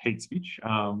is hate speech.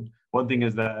 One thing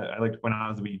is that I like to point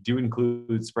out is that we do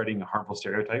include spreading harmful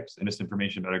stereotypes and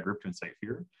misinformation about a group to incite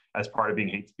fear as part of being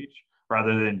hate speech,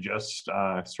 rather than just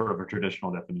sort of a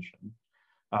traditional definition.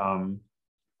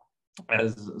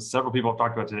 As several people have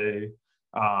talked about today,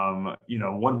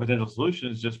 one potential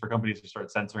solution is just for companies to start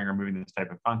censoring or removing this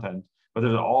type of content. But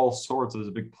there's all sorts, there's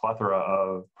a big plethora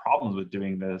of problems with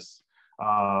doing this,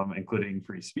 including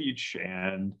free speech,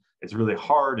 and it's really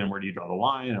hard, and where do you draw the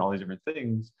line, and all these different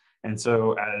things. And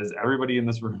so, as everybody in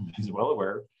this room is well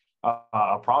aware,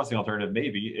 a promising alternative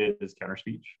maybe is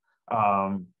counterspeech.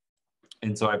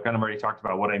 And so I've kind of already talked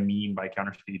about what I mean by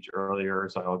counterspeech earlier,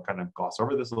 so I'll kind of gloss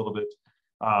over this a little bit.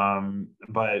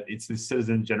 But it's the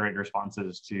citizen-generated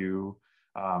responses to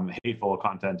hateful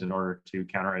content in order to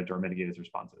counter it or mitigate its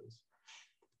responses.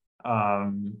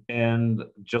 And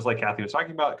just like Cathy was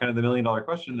talking about, kind of the million-dollar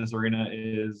question in this arena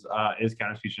is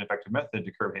counterspeech an effective method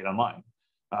to curb hate online?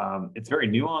 It's very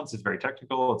nuanced, it's very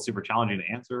technical, it's super challenging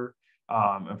to answer,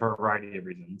 and for a variety of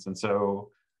reasons. And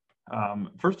so,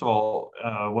 first of all,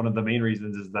 one of the main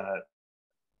reasons is that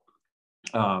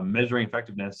measuring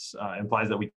effectiveness implies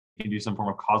that we can do some form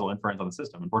of causal inference on the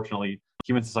system. Unfortunately,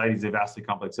 human society is a vastly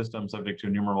complex system subject to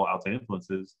innumerable outside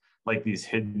influences, like these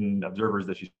hidden observers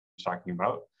that she's talking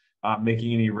about,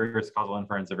 making any rigorous causal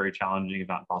inference a very challenging, if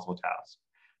not impossible, task.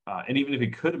 And even if we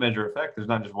could measure effect, there's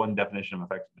not just one definition of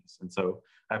effectiveness. And so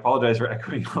I apologize for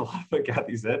echoing a lot of what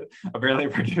Cathy said. Apparently,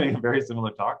 we're giving a very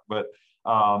similar talk, but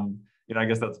I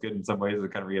guess that's good in some ways.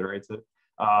 It kind of reiterates it.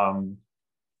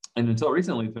 And until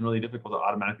recently, it's been really difficult to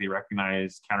automatically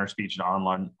recognize counterspeech on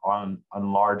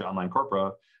large online corpora,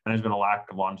 and there's been a lack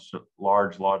of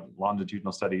large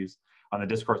longitudinal studies on the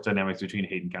discourse dynamics between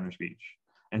hate and counterspeech.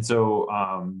 And so,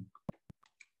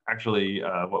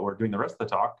 what we're doing the rest of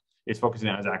the talk is focusing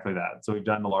on exactly that. So we've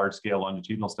done a large-scale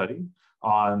longitudinal study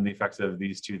on the effects of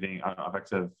these two things,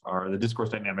 the discourse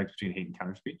dynamics between hate and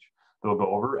counterspeech that we'll go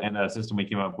over, and a system we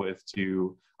came up with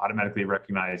to automatically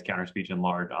recognize counterspeech in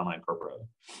large online corpora.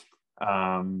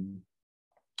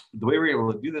 The way we're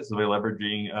able to do this is by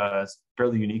leveraging a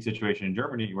fairly unique situation in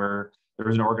Germany, where there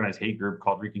was an organized hate group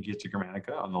called Reconquista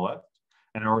Germanica on the left,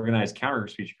 and an organized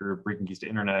counterspeech group, Reconquista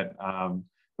Internet,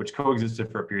 which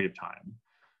coexisted for a period of time.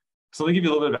 So let me give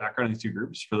you a little bit of background on these two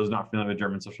groups for those not familiar with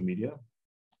German social media.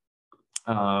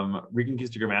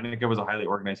 Reconquista Germanica was a highly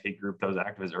organized hate group that was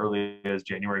active as early as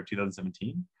January of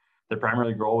 2017. Their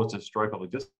primary goal was to destroy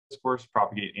public discourse,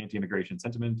 propagate anti-immigration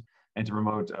sentiment, and to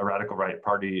promote a radical right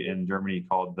party in Germany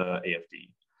called the AfD,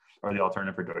 or the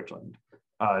Alternative for Deutschland,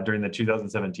 during the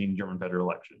 2017 German federal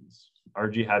elections.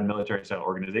 RG had military-style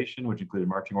organization, which included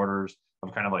marching orders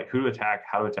of kind of like who to attack,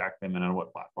 how to attack them, and on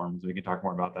what platforms. We can talk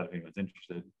more about that if anyone's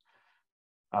interested.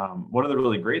 One of the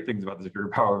really great things about this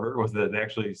group, however, was that they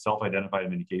actually self-identified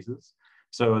in many cases.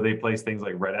 So they placed things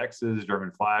like red X's,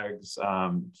 German flags,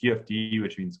 QFD,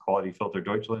 which means Quality Filter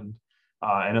Deutschland,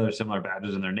 and other similar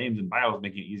badges in their names and bios,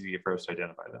 making it easy for us to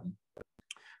identify them.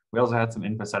 We also had some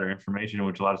insider information,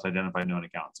 which allowed us to identify known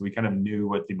accounts. So we kind of knew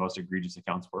what the most egregious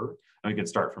accounts were, and we could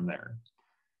start from there.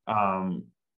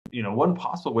 One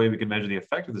possible way we could measure the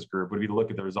effect of this group would be to look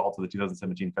at the results of the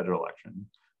 2017 federal election,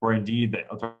 where indeed the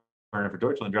Alternative for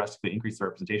Deutschland drastically increased the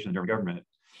representation of the German government.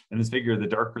 In this figure, the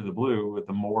darker the blue,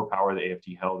 the more power the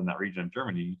AfD held in that region of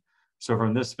Germany. So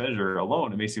from this measure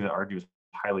alone, it may seem that RG was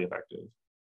highly effective.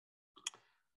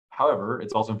 However,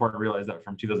 it's also important to realize that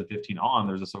from 2015 on,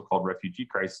 there's a so-called refugee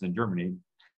crisis in Germany,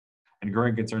 and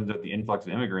growing concerns that the influx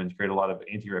of immigrants create a lot of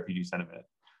anti-refugee sentiment.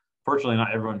 Fortunately,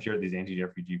 not everyone shared these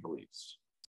anti-refugee beliefs.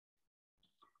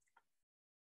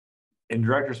 In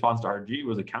direct response to RG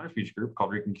was a counterspeech group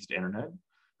called Reconquista Internet,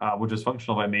 which was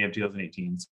functional by May of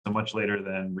 2018, so much later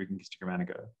than Reconquista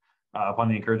Germanica, upon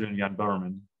the encouragement of Jan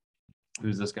Böhmermann,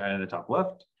 who's this guy in the top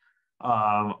left.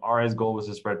 RI's goal was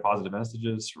to spread positive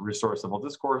messages, restore civil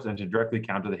discourse, and to directly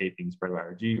counter the hate being spread by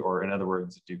RG, or in other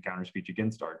words, do counterspeech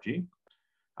against RG.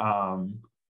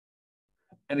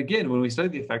 And again, when we study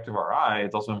the effect of RI,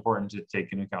 it's also important to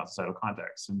take into account societal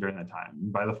context. And during that time,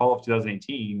 by the fall of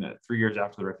 2018, 3 years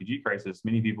after the refugee crisis,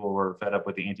 many people were fed up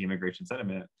with the anti-immigration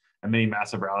sentiment, and many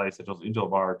massive rallies such as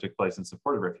Ullmann took place in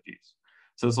support of refugees.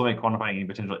 So this will make quantifying any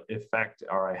potential effect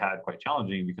RI had quite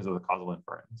challenging because of the causal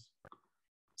inference.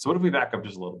 So what if we back up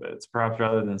just a little bit? So perhaps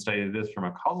rather than study this from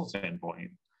a causal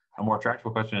standpoint, a more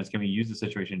tractable question is, can we use the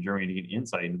situation in Germany to get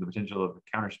insight into the potential of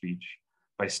counterspeech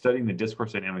by studying the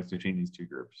discourse dynamics between these two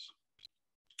groups?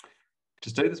 To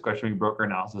study this question, we broke our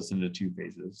analysis into two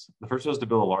phases. The first was to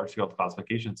build a large-scale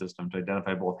classification system to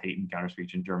identify both hate and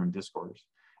counterspeech in German discourse.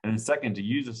 And then second, to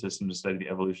use the system to study the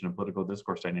evolution of political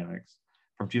discourse dynamics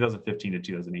from 2015 to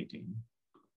 2018.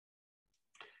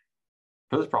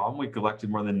 For this problem, we collected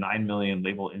more than 9 million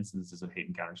labeled instances of hate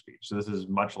and counterspeech. So this is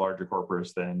much larger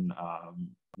corpus than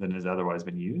has otherwise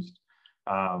been used.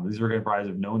 These were comprised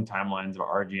of known timelines of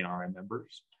RG and RI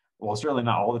members. While certainly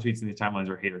not all the tweets in these timelines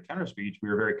are hate or counterspeech, we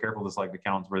were very careful to select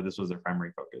accounts where this was their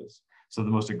primary focus. So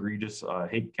the most egregious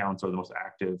hate accounts are the most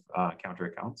active counter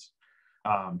accounts.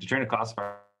 To train a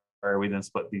classifier, we then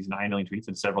split these 9 million tweets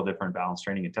in several different balanced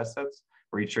training and test sets,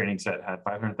 where each training set had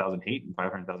 500,000 hate and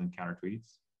 500,000 counter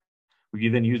tweets. We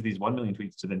then use these 1 million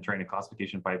tweets to then train a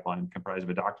classification pipeline comprised of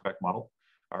a Dr. model,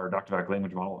 or Dr.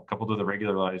 language model, coupled with a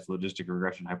regularized logistic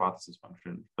regression hypothesis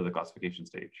function for the classification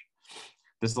stage.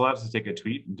 This allows us to take a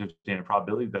tweet and to obtain a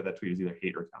probability that that tweet is either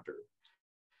hate or counter.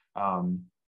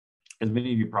 As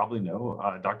many of you probably know,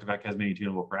 Dr. has many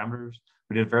tunable parameters.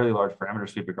 We did a fairly large parameter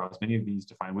sweep across many of these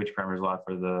to find which parameters allow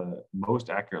for the most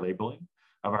accurate labeling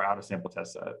of our out-of-sample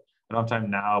test set. I don't have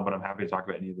time now, but I'm happy to talk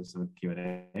about any of this in the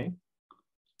Q&A.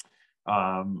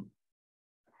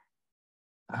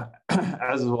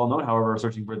 As is well known, however,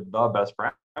 searching for the best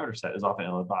parameter set is often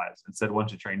ill-advised. Instead, one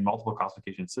should train multiple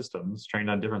classification systems trained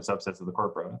on different subsets of the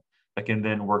corpora that can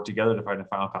then work together to find a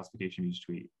final classification of each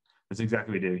tweet. That's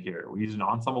exactly what we did here. We used an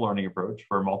ensemble learning approach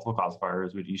for multiple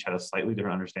classifiers, which each had a slightly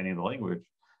different understanding of the language,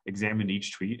 examined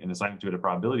each tweet, and assigned to it a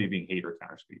probability of being hate or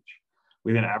counterspeech.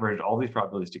 We then averaged all these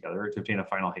probabilities together to obtain a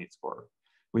final hate score.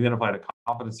 We then applied a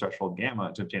confidence threshold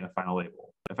gamma to obtain a final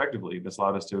label. Effectively, this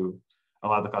allowed us to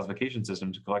allow the classification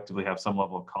system to collectively have some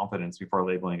level of confidence before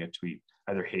labeling a tweet,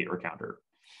 either hate or counter.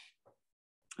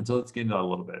 And so let's get into that a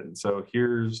little bit. And so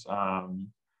here's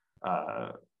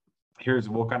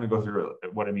we'll kind of go through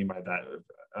what I mean by that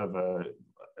of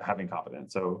having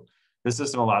confidence. So this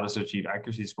system allowed us to achieve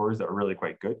accuracy scores that were really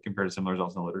quite good compared to similar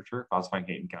results in the literature, classifying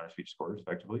hate and counterspeech scores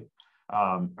effectively,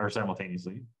 or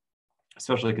simultaneously,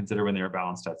 especially consider when they were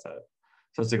balanced test set.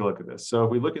 So let's take a look at this. So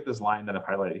if we look at this line that I've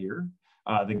highlighted here,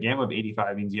 the gamma of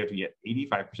 85 means you have to get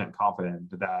 85%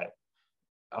 confident that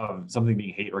of something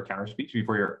being hate or counterspeech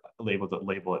before you're able to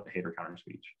label it hate or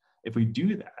counterspeech. If we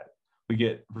do that, we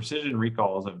get precision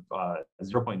recalls of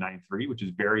 0.93, which is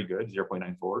very good,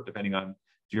 0.94, depending on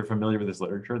if you're familiar with this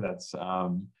literature. That's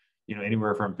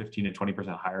anywhere from 15 to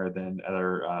 20% higher than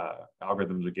other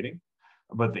algorithms are getting.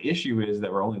 But the issue is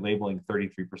that we're only labeling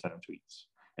 33% of tweets.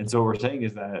 And so what we're saying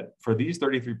is that for these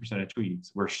 33% of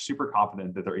tweets, we're super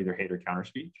confident that they're either hate or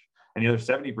counterspeech. And the other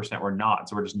 70% we're not,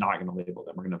 so we're just not going to label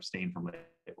them. We're going to abstain from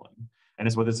labeling. And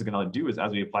what this is going to do is,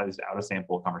 as we apply this to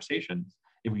out-of-sample conversations,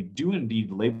 if we do indeed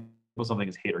label something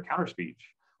as hate or counterspeech,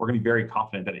 we're going to be very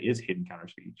confident that it is hate and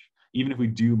counterspeech, even if we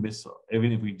do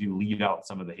leave out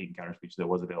some of the hate and counterspeech that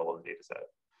was available in the data set.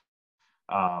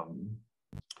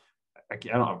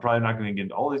 I'm probably not going to get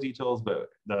into all these details, but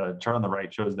the chart on the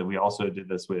right shows that we also did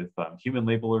this with human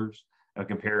labelers and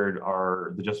compared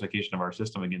the justification of our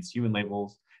system against human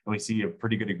labels. And we see a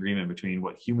pretty good agreement between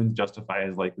what humans justify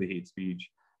as likely hate speech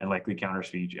and likely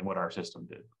counterspeech and what our system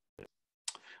did.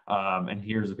 And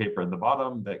here's a paper at the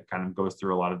bottom that kind of goes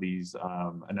through a lot of these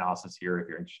analysis here if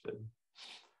you're interested.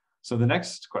 So the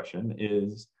next question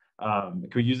is, can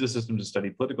we use this system to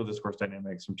study political discourse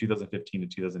dynamics from 2015 to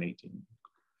 2018?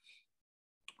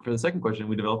 For the second question,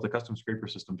 we developed a custom scraper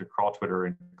system to crawl Twitter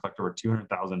and collect over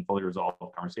 200,000 fully resolved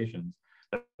conversations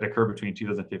that occurred between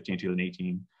 2015 and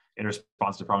 2018 in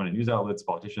response to prominent news outlets,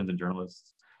 politicians, and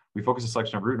journalists. We focused a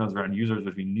selection of root nodes around users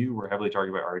which we knew were heavily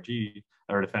targeted by RG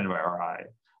and were defended by RI.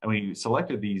 And we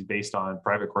selected these based on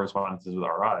private correspondences with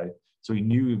RI, so we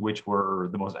knew which were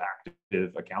the most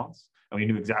active accounts, and we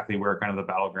knew exactly where kind of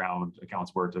the battleground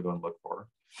accounts were to go and look for.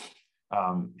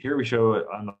 Here we show,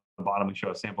 on the bottom, we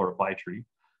show a sample reply tree,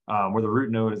 where the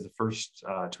root node is the first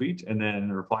tweet, and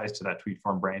then replies to that tweet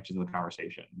form branches in the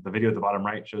conversation. The video at the bottom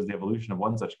right shows the evolution of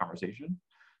one such conversation.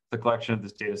 The collection of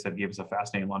this data set gave us a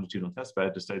fascinating longitudinal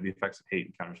testbed to study the effects of hate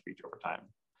and counterspeech over time.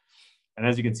 And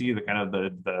as you can see,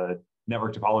 the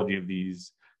network topology of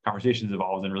these conversations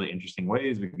evolves in really interesting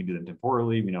ways. We can do them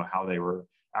temporally. We know how they were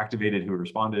activated, who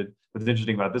responded. What's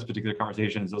interesting about this particular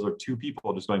conversation is those are two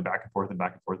people just going back and forth and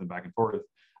back and forth and back and forth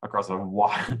across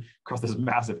this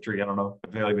massive tree. I don't know.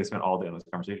 I feel like they spent all day on this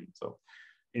conversation. So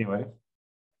anyway,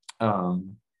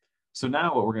 so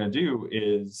now what we're going to do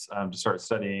is to start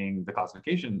studying the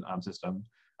classification system.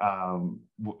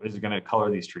 Is going to color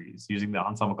these trees using the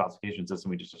ensemble classification system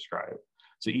we just described.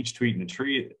 So each tweet in the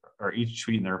tree, or each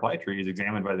tweet in the reply tree, is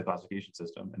examined by the classification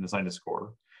system and assigned a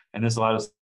score. And this allowed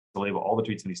us to label all the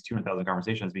tweets in these 200,000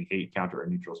 conversations being hate, counter, or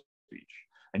neutral speech.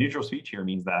 A neutral speech here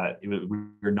means that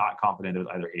we're not confident it was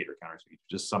either hate or counter speech,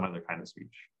 just some other kind of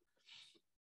speech.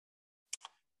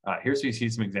 Here so you see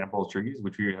some example trees,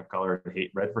 which we have colored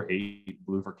red for hate,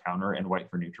 blue for counter, and white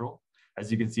for neutral.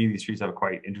 As you can see, these trees have a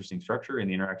quite interesting structure, and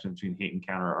the interactions between hate and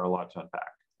counter are a lot to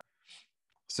unpack.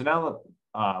 So now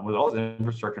with all this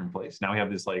infrastructure in place, now we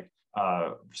have this like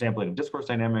sampling of discourse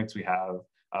dynamics. We have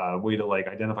a way to like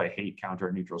identify hate, counter,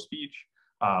 and neutral speech.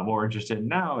 What we're interested in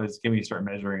now is, can we start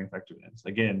measuring effectiveness?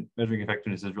 Again, measuring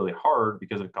effectiveness is really hard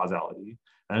because of causality,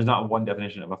 and there's not one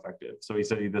definition of effective. So we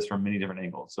studied this from many different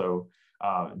angles. So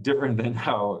different than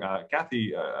how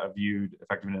Cathy viewed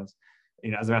effectiveness. You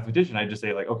know, as a mathematician, I just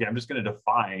say like, okay, I'm just going to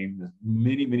define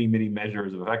many, many, many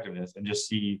measures of effectiveness and just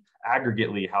see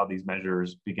aggregately how these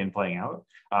measures begin playing out.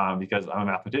 Because I'm a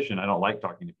mathematician, I don't like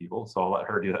talking to people, so I'll let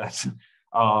her do that.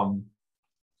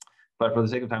 But for the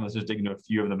sake of time, let's just dig into a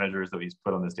few of the measures that we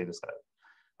put on this data set.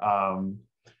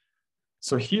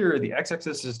 So here, the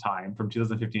x-axis is time from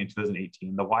 2015 to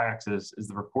 2018. The y-axis is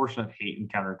the proportion of hate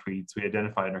and counter tweets we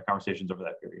identified in our conversations over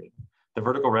that period. The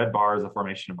vertical red bar is the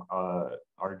formation of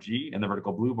RG, and the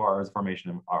vertical blue bar is the formation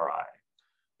of RI.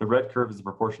 The red curve is the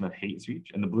proportion of hate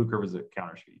speech, and the blue curve is the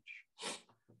counter speech.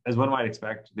 As one might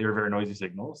expect, they are very noisy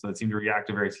signals that seem to react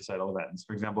to various societal events.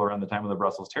 For example, around the time of the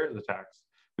Brussels terrorist attacks,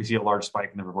 we see a large spike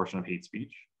in the proportion of hate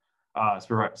speech.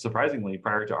 Surprisingly,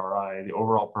 prior to RI, the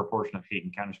overall proportion of hate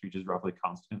and counter speech is roughly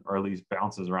constant, or at least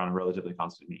bounces around a relatively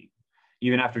constant mean.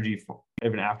 Even after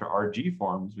RG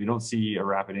forms, we don't see a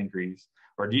rapid increase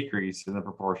or decrease in the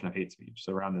proportion of hate speech.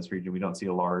 So around this region, we don't see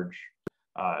a large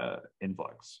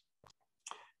influx.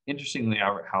 Interestingly,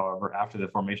 however, after the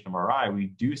formation of RI, we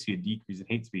do see a decrease in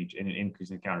hate speech and an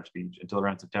increase in counter speech until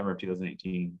around September of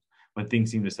 2018, when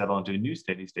things seem to settle into a new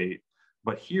steady state.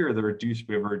 But here, we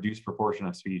have a reduced proportion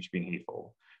of speech being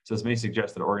hateful. So this may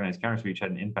suggest that organized counter speech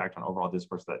had an impact on overall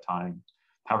discourse at that time.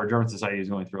 However, German society is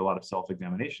going through a lot of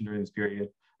self-examination during this period,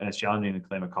 and it's challenging to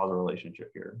claim a causal relationship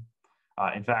here.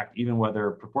 In fact, even whether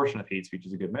proportion of hate speech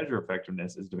is a good measure of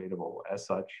effectiveness is debatable. As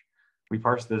such, we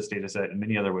parse this data set in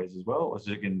many other ways as well. Let's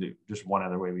do just one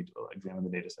other way we examine the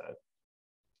data set.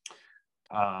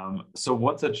 So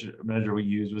one such measure we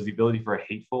used was the ability for a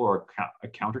hateful or a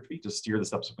counter tweet to steer the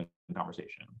subsequent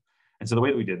conversation. And so the way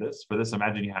that we did this, for this,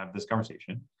 imagine you have this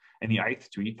conversation, and the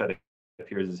ith tweet that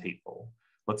appears as hateful.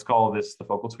 Let's call this the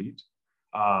focal tweet,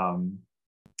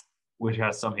 which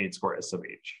has some hate score as sub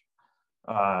h.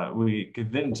 We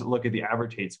could then look at the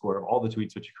average hate score of all the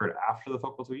tweets which occurred after the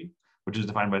focal tweet, which is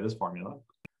defined by this formula,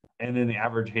 and then the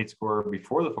average hate score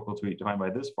before the focal tweet defined by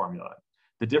this formula.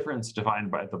 The difference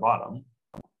defined by at the bottom,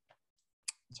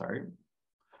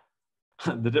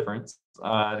 the difference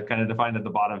kind of defined at the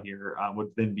bottom here would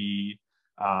then be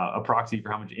a proxy for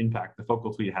how much impact the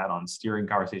focal tweet had on steering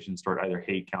conversations toward either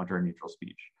hate, counter, or neutral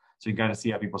speech. So you can kind of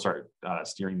see how people start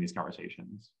steering these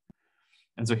conversations.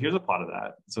 And so here's a plot of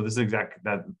that. So this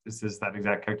is that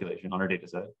exact calculation on our data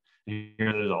set. And here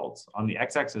are the results. On the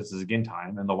x-axis is again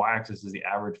time, and the y-axis is the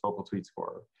average focal tweet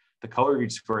score. The color of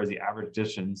each score is the average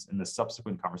distance in the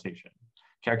subsequent conversation,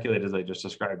 calculated as I just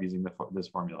described using this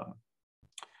formula.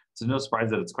 So no surprise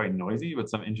that it's quite noisy, but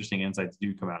some interesting insights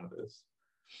do come out of this.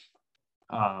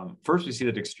 First, we see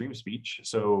that extreme speech,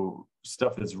 so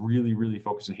stuff that's really, really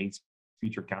focused on hate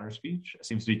speech or counter speech,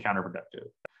 seems to be counterproductive.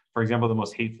 For example, the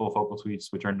most hateful focal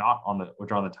tweets, which are on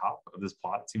the top of this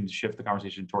plot, seem to shift the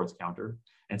conversation towards counter,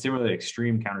 and similarly,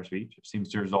 extreme counter speech seems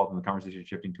to result in the conversation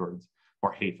shifting towards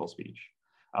more hateful speech.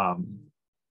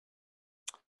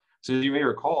 So as you may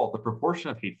recall, the proportion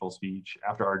of hateful speech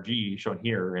after RG, shown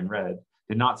here in red,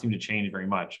 did not seem to change very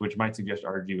much, which might suggest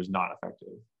RG was not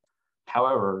effective.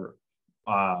 However,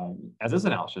 as this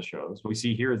analysis shows, what we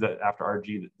see here is that after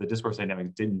RG, the discourse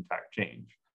dynamics did in fact change.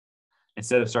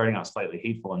 Instead of starting out slightly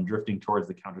hateful and drifting towards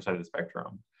the counter side of the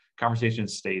spectrum,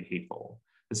 conversations stayed hateful.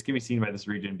 This can be seen by this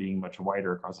region being much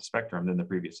wider across the spectrum than the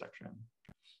previous section.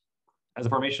 As a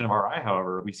formation of RI,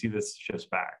 however, we see this shifts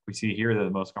back. We see here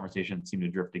that most conversations seem to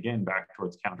drift again back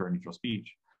towards counter and neutral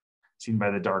speech, seen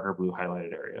by the darker blue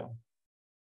highlighted area.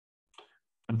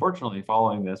 Unfortunately,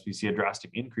 following this, we see a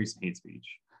drastic increase in hate speech.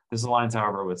 This aligns,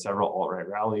 however, with several alt-right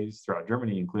rallies throughout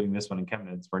Germany, including this one in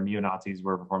Chemnitz, where neo-Nazis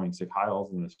were performing Sieg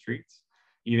Heils in the streets,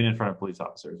 even in front of police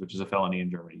officers, which is a felony in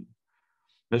Germany.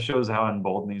 This shows how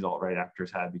emboldened these alt-right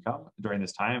actors had become during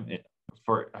this time.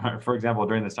 For example,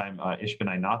 during this time, Ich bin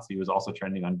ein Nazi was also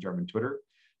trending on German Twitter.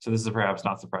 So this is perhaps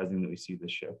not surprising that we see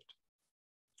this shift.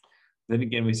 Then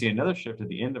again, we see another shift at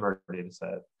the end of our data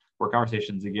set, where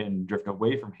conversations again drift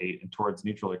away from hate and towards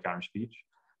neutral or counter speech.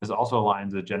 This also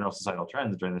aligns with general societal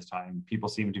trends during this time. People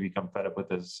seem to become fed up with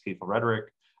this hateful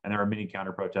rhetoric, and there were many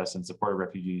counter protests in support of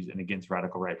refugees and against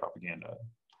radical right propaganda.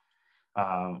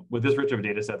 With this rich of a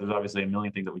data set, there's obviously a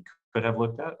million things that we could have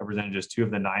looked at. I presented just 2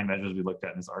 of the 9 measures we looked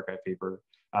at in this archive paper,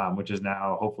 which is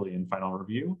now hopefully in final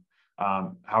review.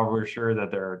 However, we're sure that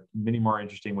there are many more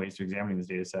interesting ways to examine this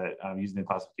data set using the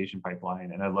classification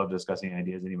pipeline, and I love discussing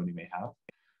ideas anybody may have.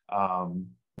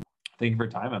 Thank you for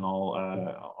your time, and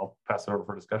I'll pass it over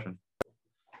for discussion.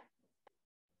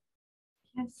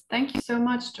 Yes, thank you so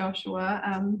much,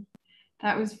 Joshua.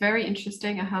 That was very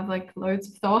interesting. I have like loads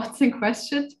of thoughts and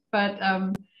questions, but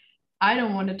I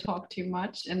don't want to talk too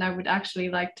much, and I would actually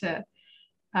like to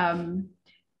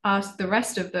ask the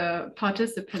rest of the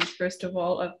participants, first of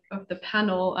all, of the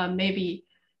panel, maybe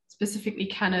specifically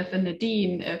Kenneth and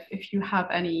Nadine, if you have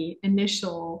any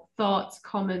initial thoughts,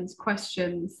 comments,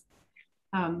 questions,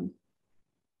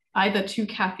 either to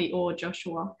Cathy or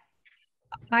Joshua.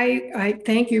 I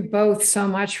thank you both so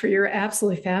much for your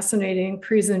absolutely fascinating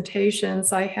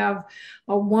presentations. I have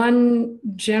one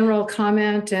general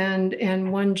comment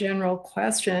and one general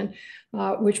question,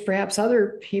 which perhaps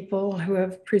other people who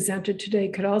have presented today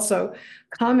could also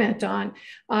comment on.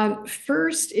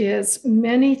 First is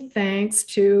many thanks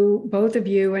to both of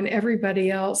you and everybody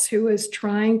else who is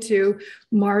trying to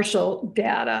marshal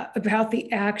data about the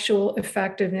actual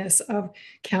effectiveness of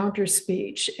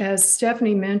counterspeech. As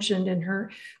Stefanie mentioned in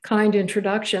her kind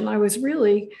introduction, I was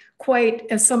really quite,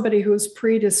 as somebody who's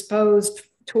predisposed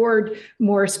toward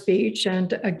more speech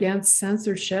and against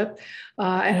censorship, and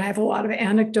I have a lot of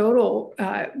anecdotal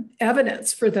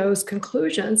evidence for those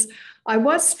conclusions, I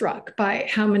was struck by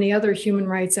how many other human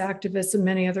rights activists in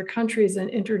many other countries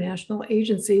and international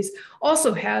agencies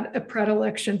also had a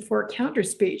predilection for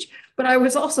counterspeech. But I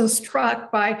was also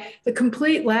struck by the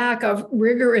complete lack of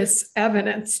rigorous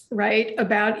evidence, right,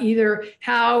 about either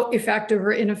how effective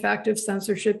or ineffective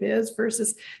censorship is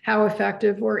versus how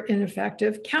effective or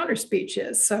ineffective counterspeech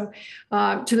is. So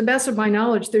to the best of my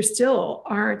knowledge, there still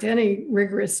aren't any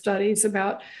rigorous studies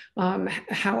about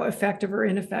how effective or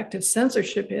ineffective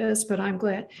censorship is, but I'm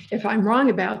glad if I'm wrong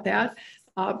about that.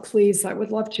 Please, I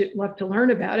would love to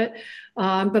learn about it.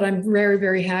 But I'm very,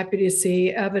 very happy to see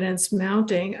evidence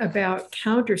mounting about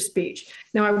counterspeech.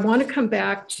 Now, I want to come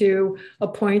back to a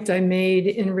point I made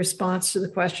in response to the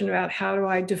question about how do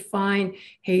I define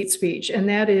hate speech, and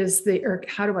that is or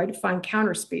how do I define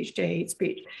counterspeech to hate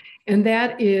speech? And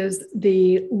that is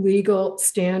the legal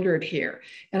standard here.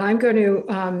 And I'm going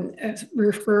to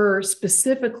refer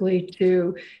specifically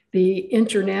to the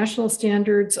international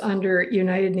standards under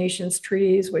United Nations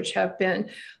treaties, which have been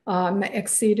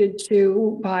acceded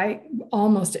to by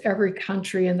almost every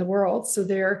country in the world. So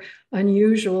they're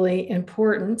unusually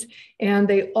important. And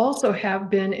they also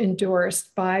have been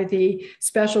endorsed by the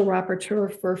Special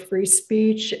Rapporteur for Free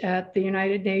Speech at the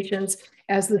United Nations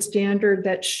as the standard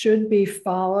that should be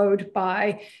followed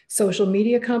by social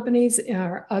media companies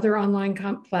or other online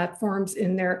platforms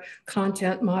in their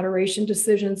content moderation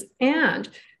decisions. And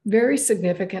very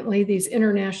significantly, these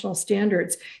international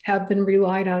standards have been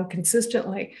relied on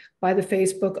consistently by the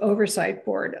Facebook Oversight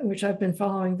Board, which I've been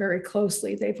following very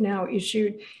closely. They've now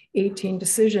issued 18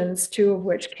 decisions, 2 of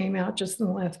which came out just in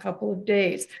the last couple of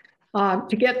days.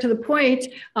 To get to the point,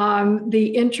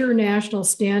 the international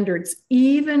standards,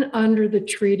 even under the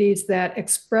treaties that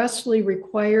expressly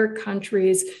require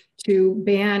countries to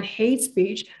ban hate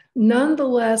speech,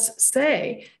 nonetheless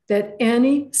say that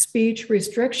any speech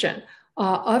restriction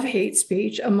of hate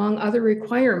speech, among other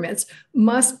requirements,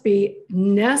 must be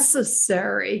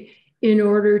necessary in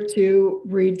order to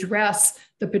redress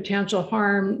the potential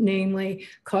harm, namely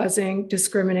causing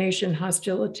discrimination,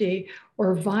 hostility,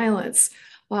 or violence.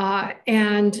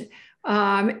 And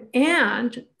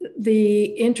the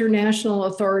international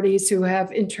authorities who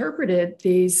have interpreted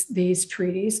these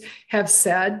treaties have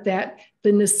said that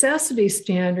the necessity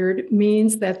standard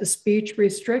means that the speech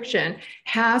restriction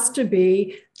has to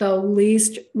be the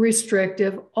least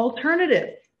restrictive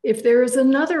alternative. If there is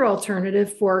another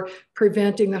alternative for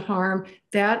preventing the harm,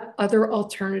 that other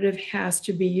alternative has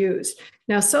to be used.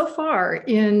 Now, so far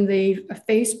in the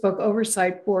Facebook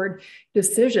Oversight Board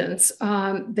decisions,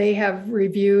 they have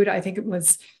reviewed, I think it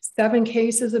was 7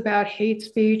 cases about hate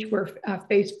speech where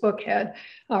Facebook had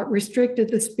restricted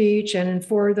the speech. And in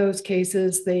 4 of those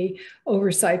cases, the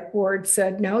Oversight Board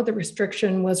said, no, the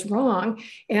restriction was wrong.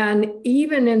 And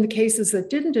even in the cases that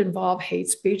didn't involve hate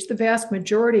speech, the vast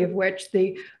majority of which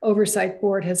the Oversight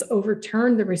Board has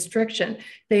overturned the restriction,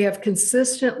 they have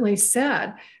consistently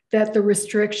said that the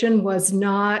restriction was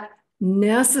not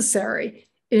necessary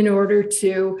in order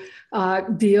to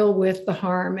deal with the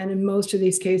harm. And in most of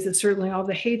these cases, certainly all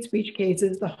the hate speech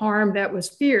cases, the harm that was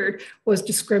feared was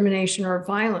discrimination or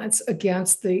violence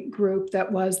against the group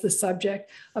that was the subject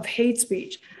of hate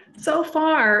speech. So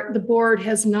far, the board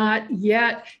has not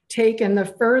yet taken the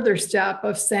further step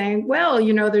of saying, well,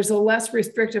 you know, there's a less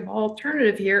restrictive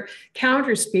alternative here.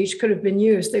 Counterspeech could have been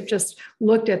used. They've just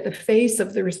looked at the face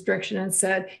of the restriction and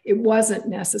said it wasn't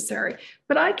necessary.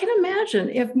 But I can imagine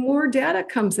if more data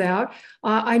comes out,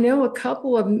 I know a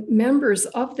couple of members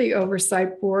of the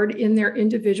oversight board in their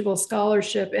individual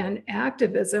scholarship and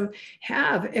activism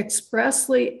have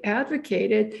expressly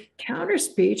advocated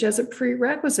counterspeech as a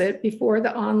prerequisite before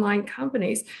the online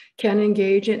companies can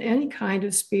engage in any kind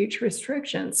of speech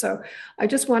restriction. So I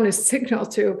just want to signal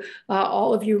to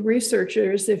all of you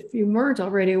researchers, if you weren't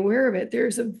already aware of it,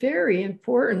 there's a very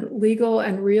important legal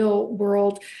and real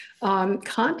world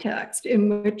context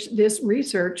in which this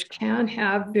research can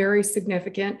have very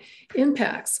significant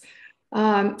impacts.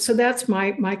 So that's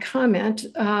my comment.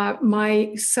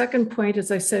 My second point, as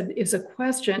I said, is a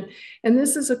question. And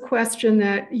this is a question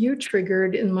that you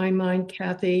triggered in my mind,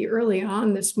 Cathy, early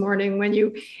on this morning when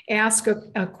you asked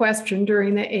a question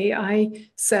during the AI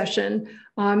session.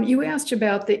 You asked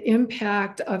about the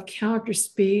impact of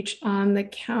counterspeech on the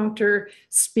counter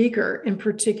speaker, in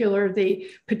particular, the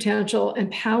potential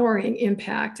empowering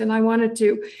impact. And I wanted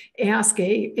to ask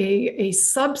a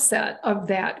subset of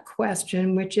that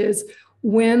question, which is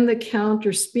when the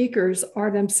counter speakers are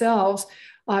themselves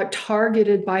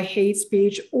targeted by hate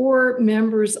speech or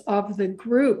members of the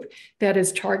group that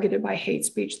is targeted by hate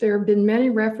speech. There have been many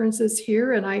references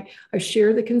here, and I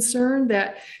share the concern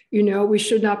that, you know, we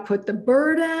should not put the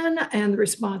burden and the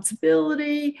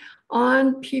responsibility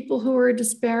on people who are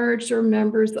disparaged or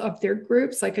members of their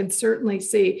groups. I can certainly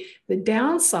see the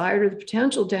downside or the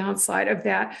potential downside of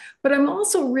that, but I'm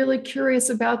also really curious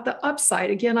about the upside.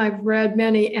 Again, I've read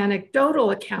many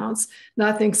anecdotal accounts,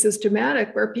 nothing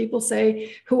systematic, where people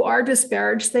say who are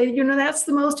disparaged, say, you know, that's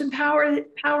the most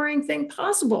empowering thing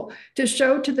possible, to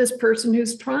show to this person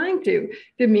who's trying to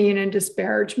demean and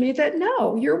disparage me that,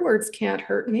 no, your words can't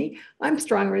hurt me. I'm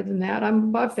stronger than that. I'm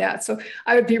above that. So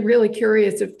I would be really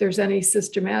curious if there's any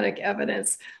systematic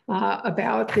evidence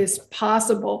about this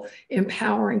possible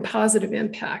empowering positive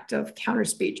impact of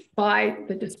counterspeech by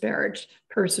the disparaged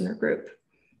person or group.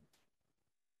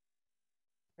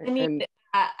 I mean,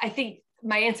 I think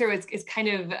my answer is kind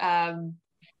of,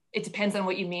 it depends on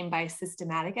what you mean by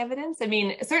systematic evidence. I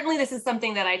mean, certainly this is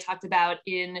something that I talked about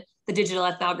in the digital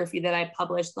ethnography that I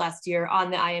published last year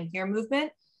on the I Am Here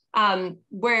movement,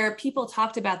 where people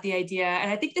talked about the idea,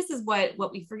 and I think this is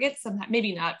what we forget sometimes,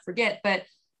 maybe not forget, but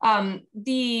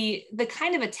the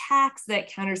kind of attacks that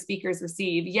counter speakers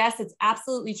receive. Yes, it's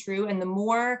absolutely true. And the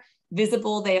more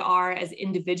visible they are as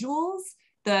individuals,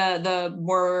 the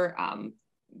more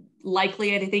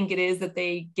likely I think it is that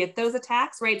they get those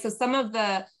attacks, right? So some of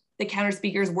the counter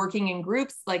speakers working in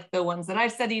groups, like the ones that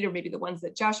I've studied, or maybe the ones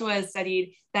that Joshua has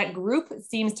studied, that group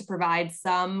seems to provide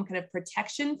some kind of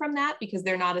protection from that because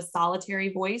they're not a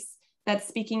solitary voice that's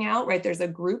speaking out, right? There's a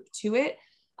group to it.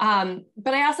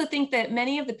 But I also think that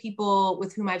many of the people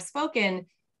with whom I've spoken,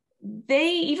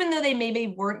 even though they maybe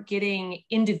weren't getting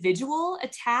individual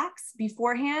attacks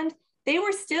beforehand, they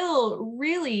were still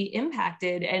really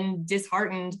impacted and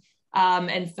disheartened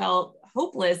and felt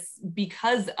hopeless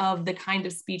because of the kind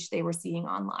of speech they were seeing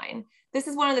online. This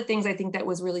is one of the things I think that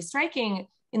was really striking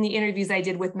in the interviews I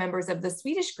did with members of the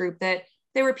Swedish group, that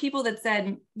there were people that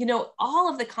said, you know,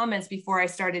 all of the comments before I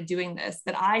started doing this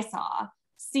that I saw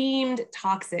seemed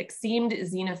toxic, seemed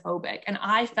xenophobic. And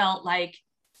I felt like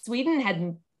Sweden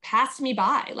had passed me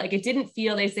by. Like it didn't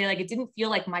feel, they say, like it didn't feel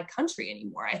like my country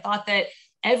anymore. I thought that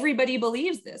everybody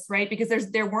believes this, right? Because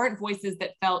there weren't voices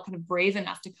that felt kind of brave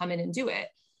enough to come in and do it.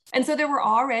 And so there were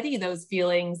already those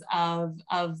feelings of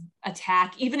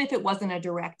attack, even if it wasn't a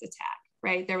direct attack,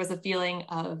 right? There was a feeling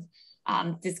of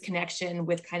disconnection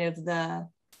with kind of the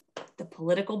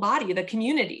political body, the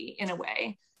community in a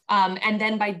way. And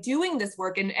then by doing this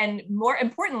work and more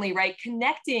importantly, right,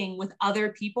 connecting with other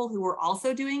people who were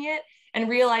also doing it and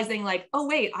realizing like, oh,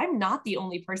 wait, I'm not the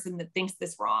only person that thinks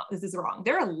this is wrong.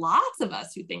 There are lots of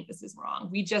us who think this is wrong.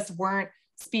 We just weren't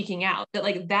speaking out.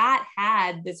 That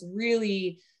had this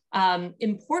really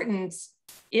important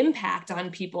impact on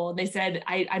people. And they said,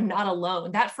 I'm not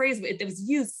alone. That phrase, it was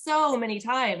used so many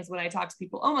times when I talked to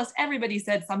people. Almost everybody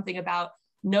said something about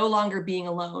no longer being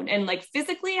alone, and like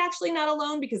physically actually not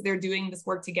alone because they're doing this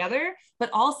work together, but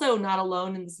also not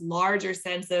alone in this larger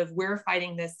sense of we're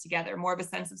fighting this together, more of a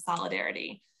sense of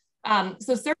solidarity.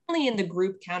 So certainly in the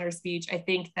group counter speech, I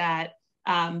think that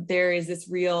there is this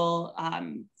real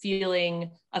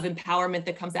feeling of empowerment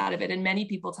that comes out of it. And many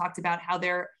people talked about how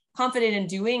they're confident in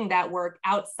doing that work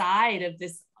outside of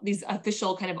these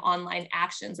official kind of online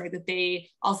actions, right? That they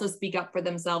also speak up for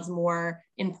themselves more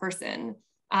in person.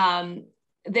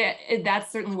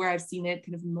 That's certainly where I've seen it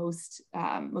kind of most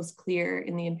clear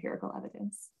in the empirical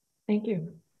evidence. Thank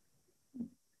you.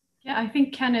 Yeah, I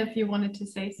think Kenneth, you wanted to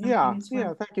say something as well.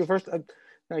 Yeah, thank you. First,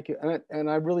 thank you, and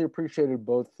I really appreciated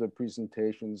both the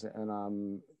presentations, and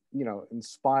I'm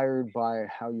inspired by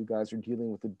how you guys are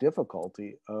dealing with the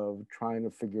difficulty of trying to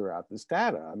figure out this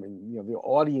data. I mean, the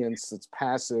audience that's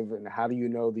passive, and how do you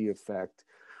know the effect?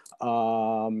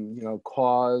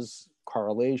 Cause,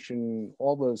 correlation,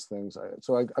 all those things.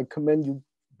 So I commend you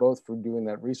both for doing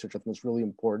that research. I think it's really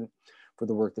important for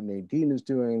the work that Nadine is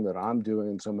doing, that I'm doing,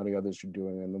 and so many others are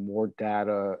doing. And the more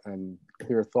data and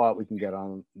clear thought we can get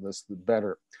on this, the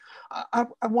better. I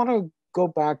want to go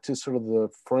back to sort of the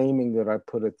framing that I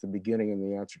put at the beginning in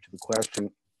the answer to the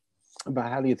question about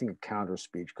how do you think of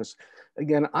counterspeech? Because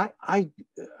again, I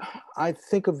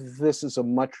think of this as a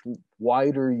much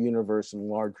wider universe and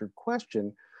larger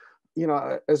question.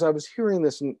 As I was hearing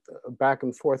this back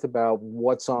and forth about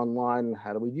what's online and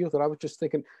how do we deal with it, I was just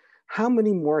thinking, how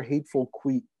many more hateful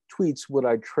tweets would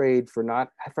I trade for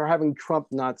having Trump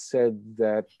not said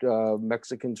that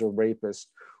Mexicans are rapists,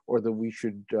 or that we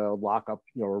should lock up,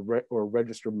 or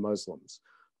register Muslims?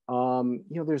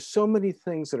 There's so many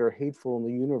things that are hateful in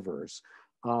the universe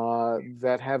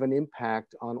that have an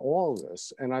impact on all of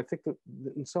this. And I think that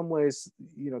in some ways,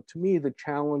 to me, the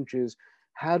challenge is,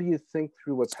 how do you think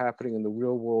through what's happening in the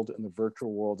real world and the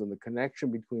virtual world, and the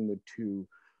connection between the two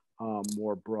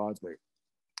more broadly?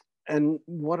 And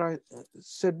what I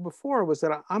said before was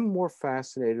that I'm more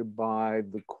fascinated by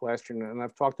the question, and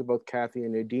I've talked to both Cathy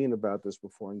and Nadine about this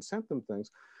before and sent them things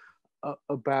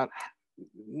about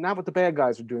not what the bad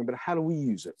guys are doing, but how do we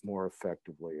use it more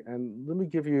effectively? And let me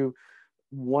give you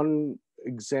one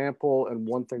example and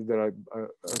one thing that I've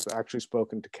actually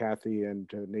spoken to Cathy and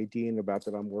to Nadine about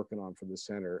that I'm working on for the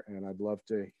center, and I'd love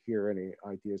to hear any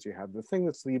ideas you have. The thing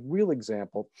that's the real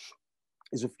example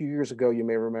is, a few years ago, you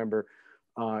may remember,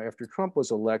 after Trump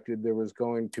was elected, there was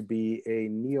going to be a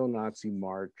neo-Nazi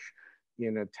march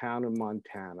in a town in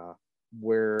Montana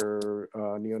where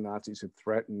neo-Nazis had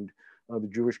threatened the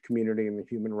Jewish community and the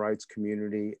human rights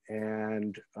community.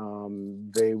 And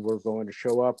they were going to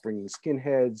show up bringing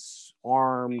skinheads,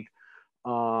 armed. It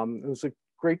was a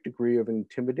great degree of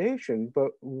intimidation.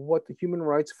 But what the human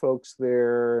rights folks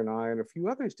there and I and a few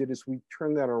others did is we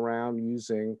turned that around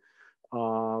using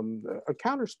a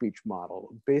counterspeech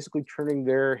model, basically turning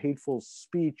their hateful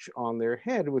speech on their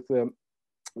head with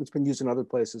it's been used in other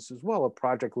places as well, a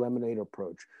Project Lemonade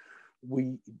approach.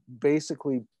 We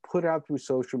basically put out through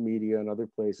social media and other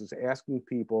places, asking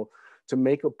people to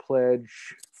make a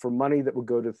pledge for money that would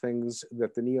go to things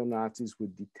that the neo-Nazis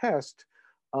would detest,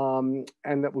 and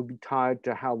that would be tied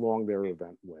to how long their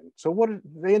event went. So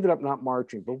they ended up not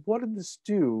marching, but what did this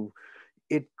do?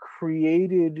 It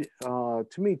created, to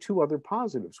me, two other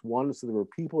positives. One is that there were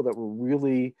people that were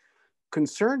really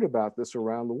concerned about this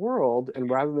around the world, and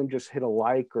rather than just hit a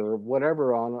like or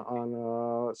whatever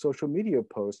on a social media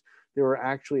post, they were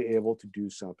actually able to do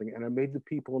something. And it made the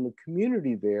people in the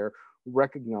community there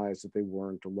recognize that they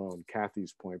weren't alone.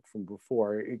 Cathy's point from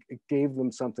before, it gave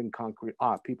them something concrete.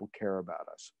 People care about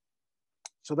us.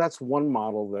 So that's one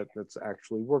model that's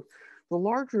actually worked. The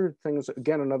larger thing is,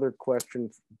 again, another question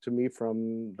to me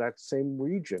from that same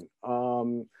region.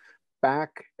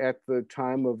 Back at the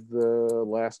time of the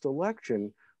last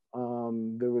election,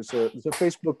 there's a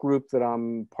Facebook group that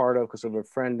I'm part of because of a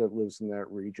friend that lives in that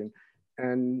region.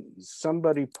 And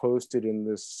somebody posted in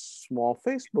this small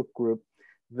Facebook group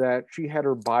that she had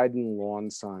her Biden lawn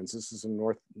signs, this is in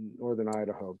northern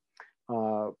Idaho,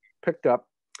 picked up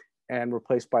and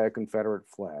replaced by a Confederate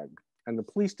flag. And the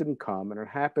police didn't come, and it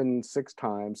happened 6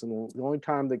 times. And the only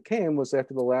time they came was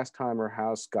after the last time her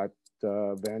house got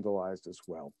vandalized as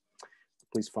well. The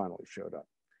police finally showed up.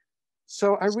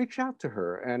 So I reached out to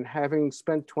her, and having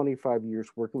spent 25 years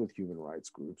working with human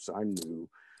rights groups, I knew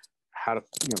how to,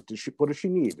 what does she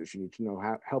need? Does she need to know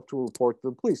help to report to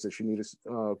the police? Does she need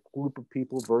a group of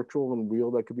people, virtual and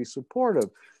real, that could be supportive?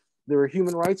 There are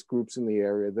human rights groups in the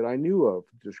area that I knew of.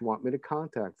 Does she want me to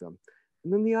contact them?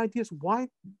 And then the idea is, why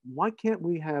can't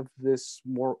we have this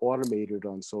more automated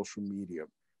on social media?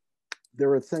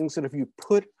 There are things that if you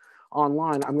put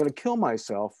online, I'm going to kill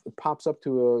myself, it pops up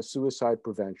to a suicide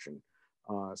prevention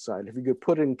site. If you could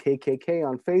put in KKK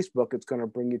on Facebook, it's going to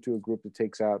bring you to a group that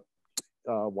takes out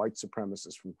white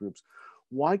supremacists from groups.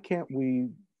 Why can't we,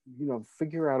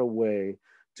 figure out a way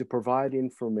to provide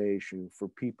information for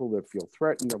people that feel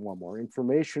threatened, that want more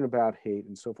information about hate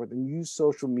and so forth, and use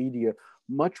social media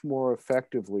much more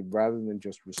effectively rather than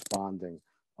just responding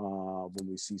when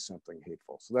we see something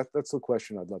hateful. So that's the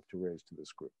question I'd love to raise to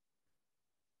this group.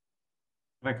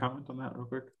 Can I comment on that real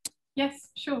quick? Yes,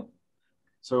 sure.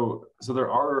 So there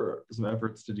are some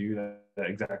efforts to do that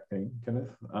exact thing, Kenneth.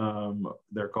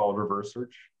 They're called reverse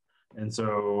search. And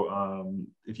so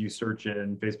if you search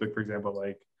in Facebook, for example,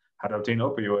 like how to obtain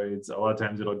opioids, a lot of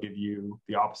times it'll give you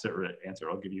the opposite answer.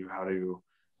 It'll give you how to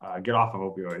get off of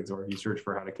opioids. Or if you search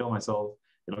for how to kill myself,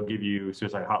 it'll give you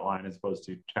suicide hotline as opposed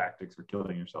to tactics for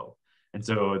killing yourself. And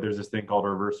so there's this thing called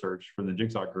reverse search from the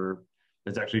Jigsaw group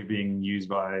that's actually being used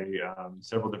by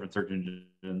several different search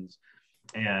engines.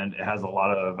 And it has a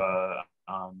lot of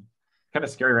kind of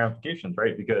scary ramifications,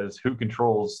 right? Because who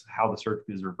controls how the search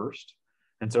is reversed?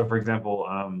 And so, for example,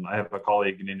 I have a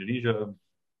colleague in Indonesia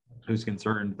who's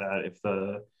concerned that if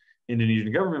the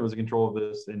Indonesian government was in control of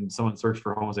this and someone searched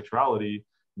for homosexuality,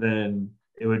 then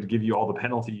it would give you all the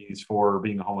penalties for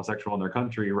being a homosexual in their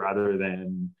country rather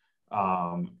than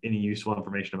any useful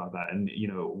information about that. And, you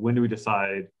know, when do we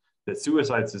decide that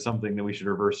suicide is something that we should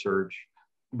reverse search,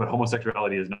 but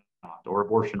homosexuality is not, or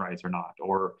abortion rights are not,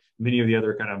 or many of the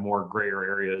other kind of more grayer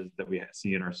areas that we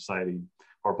see in our society,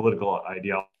 or political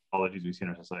ideologies we see in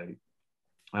our society.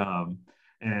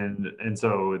 And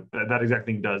so that exact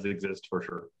thing does exist for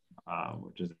sure,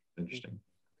 which is interesting.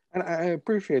 And I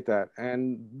appreciate that.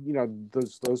 And, you know,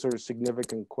 those are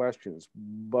significant questions.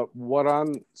 But what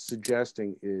I'm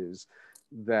suggesting is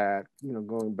that, you know,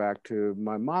 going back to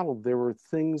my model, there were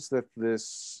things that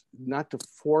this, not to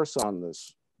force on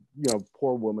this, you know,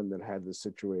 poor woman that had this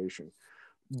situation,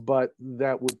 but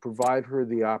that would provide her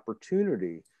the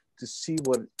opportunity to see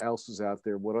what else is out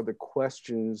there, what other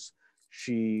questions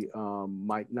she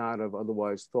might not have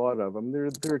otherwise thought of. I mean,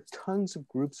 there are tons of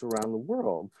groups around the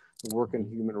world that work in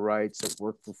human rights, that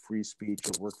work for free speech,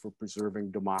 that work for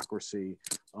preserving democracy.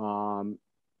 And,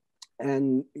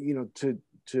 you know,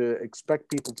 to expect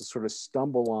people to sort of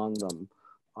stumble on them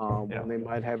when they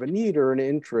might have a need or an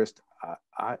interest,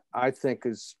 I think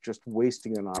is just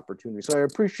wasting an opportunity. So I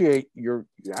appreciate your,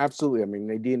 absolutely. I mean,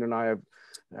 Nadine and I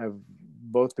have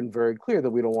both been very clear that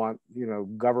we don't want, you know,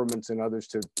 governments and others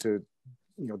to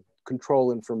you know,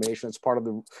 control information. It's part of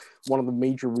one of the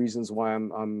major reasons why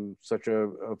I'm such a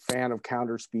fan of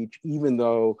Counterspeech, even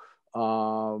though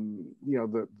you know,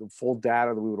 the full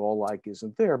data that we would all like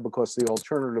isn't there, because the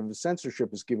alternative to censorship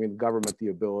is giving the government the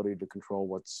ability to control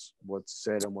what's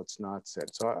said and what's not said.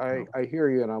 So I hear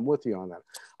you, and I'm with you on that.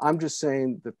 I'm just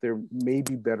saying that there may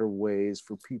be better ways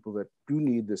for people that do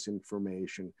need this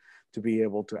information to be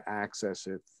able to access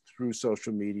it through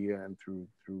social media and through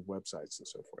websites and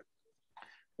so forth.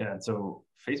 Yeah, and so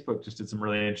Facebook just did some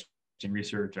really interesting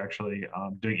research, actually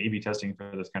doing A/B testing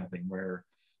for this kind of thing, where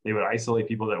they would isolate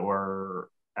people that were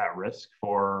at risk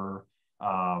for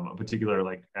a particular,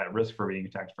 like at risk for being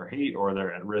attacked for hate, or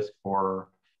they're at risk for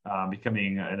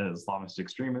becoming an Islamist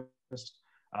extremist.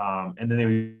 And then they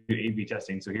would do A/B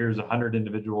testing. So here's 100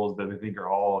 individuals that they think are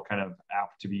all kind of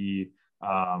apt to be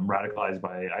radicalized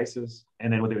by ISIS.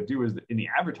 And then what they would do is in the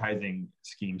advertising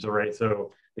scheme. So, right,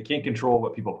 so they can't control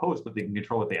what people post, but they can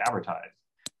control what they advertise.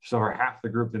 So for half the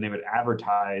group, then they would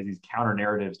advertise these counter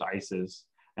narratives to ISIS.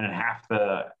 And then half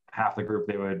the group,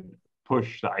 they would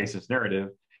push the ISIS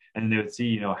narrative, and then they would see,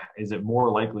 you know, is it more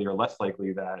likely or less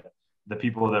likely that the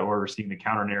people that were seeing the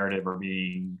counter narrative are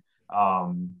being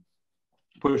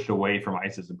pushed away from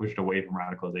ISIS and pushed away from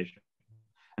radicalization.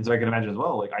 And so I can imagine as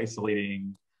well, like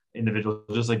isolating individuals,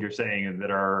 just like you're saying,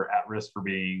 that are at risk for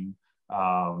being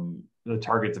the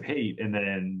targets of hate, and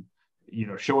then, you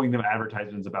know, showing them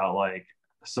advertisements about like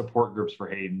support groups for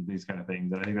hate and these kind of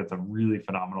things. And I think that's a really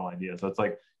phenomenal idea. So it's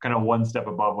like kind of one step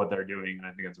above what they're doing. And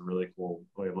I think that's a really cool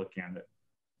way of looking at it.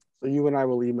 So you and I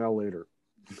will email later.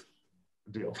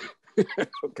 Deal.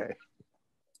 Okay.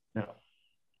 Yeah.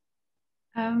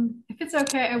 If it's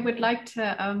okay, I would like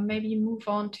to maybe move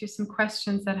on to some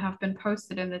questions that have been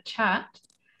posted in the chat.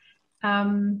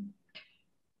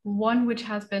 One which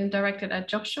has been directed at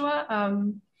Joshua.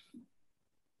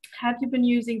 Have you been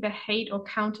using the hate or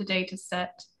counter data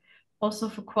set also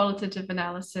for qualitative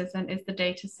analysis, and is the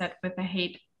data set with the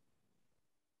hate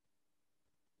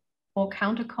or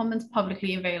counter comments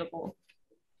publicly available?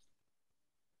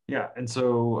 Yeah, and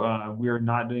so we're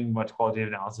not doing much qualitative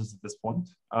analysis at this point.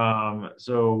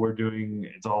 So we're doing,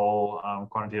 it's all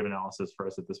quantitative analysis for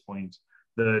us at this point.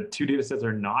 The two data sets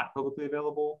are not publicly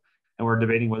available, and we're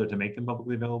debating whether to make them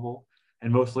publicly available.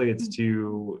 And mostly it's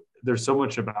there's so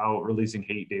much about releasing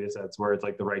hate data sets where it's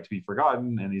like the right to be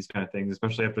forgotten and these kind of things,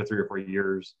 especially after 3 or 4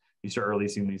 years, you start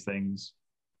releasing these things.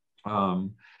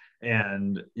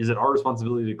 And is it our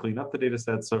responsibility to clean up the data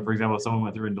sets? So for example, if someone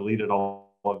went through and deleted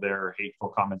all of their hateful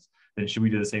comments, then should we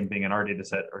do the same thing in our data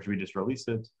set, or should we just release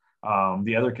it?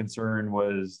 The other concern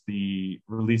was the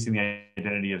releasing the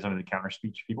identity of some of the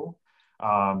Counterspeech people,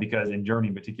 because in Germany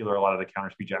in particular, a lot of the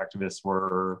Counterspeech activists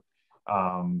were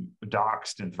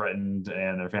doxxed and threatened,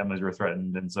 and their families were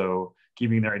threatened. And so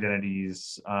keeping their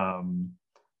identities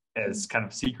as kind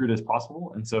of secret as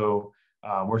possible. And so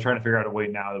we're trying to figure out a way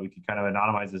now that we can kind of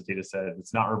anonymize this data set.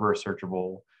 It's not reverse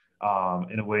searchable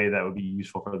in a way that would be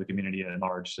useful for the community at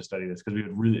large to study this, because we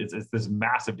would really, it's this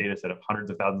massive data set of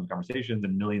hundreds of thousands of conversations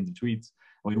and millions of tweets.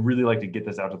 And we'd really like to get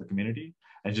this out to the community,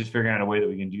 and just figuring out a way that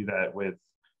we can do that with,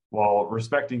 while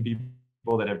respecting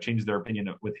people that have changed their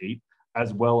opinion with hate,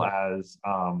 as well as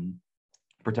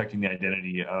protecting the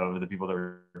identity of the people that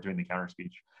are doing the counter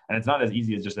speech. And it's not as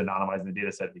easy as just anonymizing the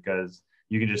data set, because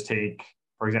you can just take,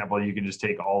 for example, you can just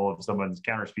take all of someone's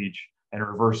counter speech and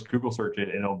reverse Google search it,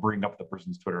 and it'll bring up the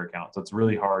person's Twitter account. So it's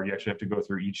really hard. You actually have to go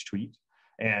through each tweet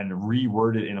and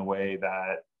reword it in a way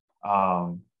that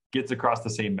gets across the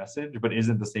same message, but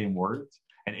isn't the same words,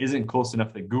 and isn't close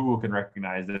enough that Google can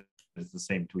recognize that it's the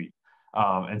same tweet.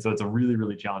 And so it's a really,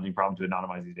 really challenging problem to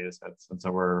anonymize these data sets. And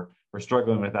so we're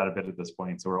struggling with that a bit at this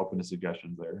point. So we're open to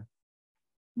suggestions there.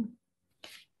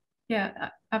 Yeah, I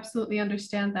absolutely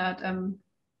understand that.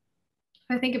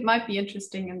 I think it might be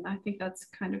interesting, and I think that's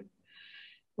kind of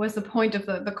was the point of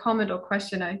the comment or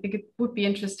question. I think it would be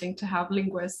interesting to have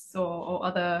linguists or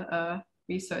other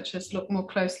researchers look more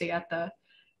closely at the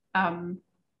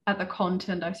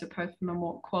content, I suppose, from a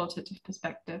more qualitative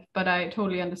perspective. But I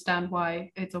totally understand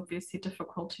why it's obviously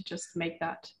difficult to just make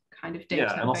that kind of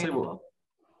data available.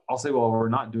 I'll say, well, we're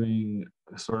not doing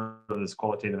sort of this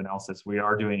qualitative analysis. We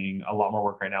are doing a lot more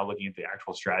work right now looking at the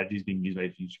actual strategies being used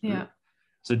by each group. Yeah.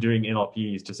 So doing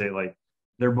NLPs to say, like,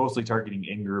 they're mostly targeting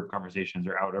in-group conversations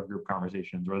or out-of-group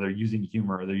conversations, or they're using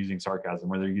humor, or they're using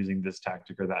sarcasm, or they're using this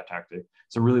tactic or that tactic.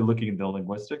 So really looking at the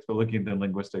linguistics, but looking at the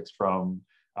linguistics from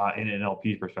an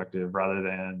NLP perspective, rather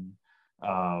than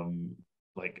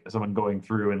like someone going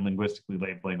through and linguistically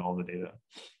labeling all the data.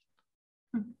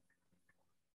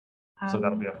 So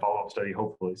that'll be a follow-up study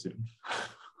hopefully soon.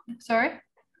 Sorry?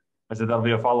 I said that'll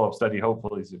be a follow-up study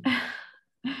hopefully soon.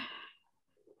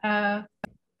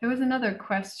 There was another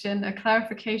question, a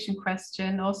clarification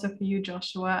question also for you,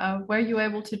 Joshua. Were you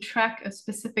able to track a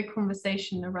specific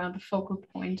conversation around a focal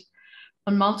point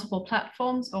on multiple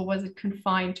platforms, or was it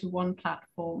confined to one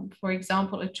platform? For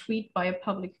example, a tweet by a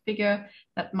public figure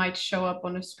that might show up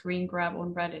on a screen grab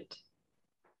on Reddit.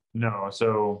 No,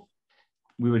 so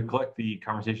we would collect the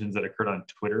conversations that occurred on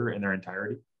Twitter in their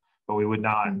entirety, but we would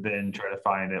not then try to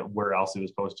find it where else it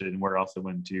was posted and where else it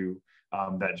went to.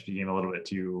 That just became a little bit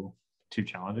too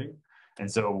challenging.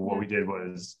 And so what we did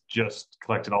was just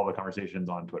collected all the conversations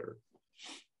on Twitter.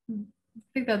 I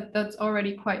think that's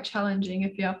already quite challenging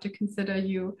if you have to consider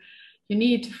you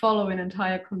need to follow an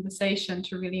entire conversation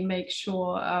to really make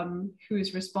sure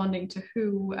who's responding to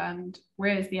who and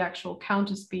where is the actual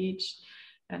counter speech.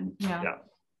 And yeah,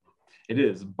 it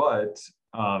is. But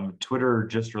Twitter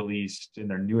just released in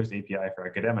their newest API for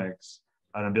academics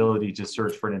an ability to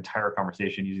search for an entire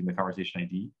conversation using the conversation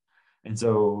ID. And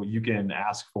so you can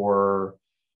ask for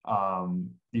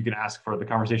the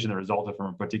conversation that resulted from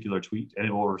a particular tweet, and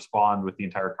it will respond with the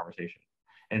entire conversation.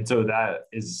 And so that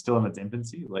is still in its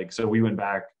infancy. Like, so we went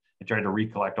back and tried to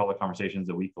recollect all the conversations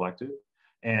that we collected,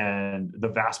 and the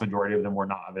vast majority of them were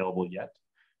not available yet.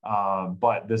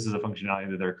 But this is a functionality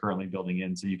that they're currently building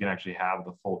in, so you can actually have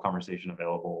the full conversation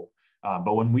available.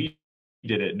 But when we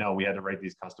did it, no, we had to write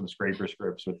these custom scraper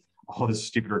scripts with all this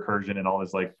stupid recursion and all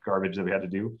this like garbage that we had to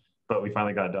do. But we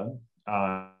finally got it done.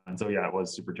 And so, yeah, it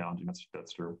was super challenging.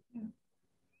 That's true.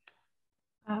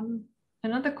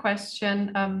 Another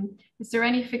question, is there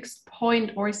any fixed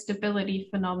point or stability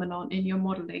phenomenon in your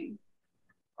modeling?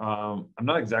 I'm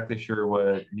not exactly sure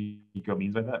what Nico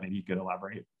means by that. Maybe you could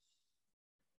elaborate.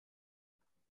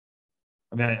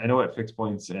 I mean, I know what fixed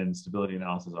points and stability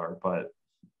analysis are, but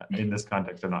in this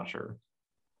context, I'm not sure.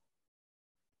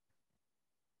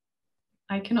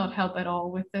 I cannot help at all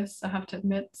with this, I have to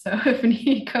admit. So if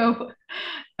Nico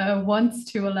wants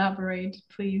to elaborate,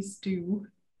 please do.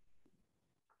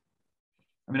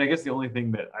 I mean, I guess the only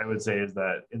thing that I would say is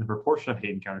that in the proportion of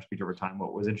hate and counter speech over time,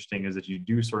 what was interesting is that you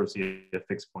do sort of see a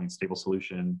fixed point stable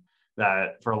solution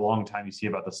that for a long time you see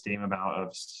about the same amount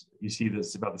of,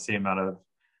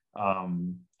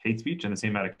 hate speech and the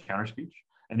same amount of counter speech.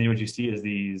 And then what you see is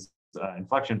these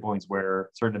inflection points where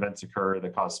certain events occur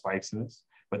that cause spikes in this,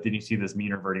 but then you see this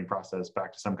mean reverting process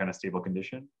back to some kind of stable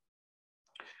condition.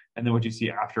 And then what you see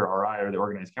after RI, or the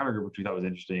organized counter group, which we thought was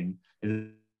interesting,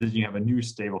 is you have a new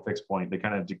stable fixed point that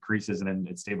kind of decreases and then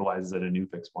it stabilizes at a new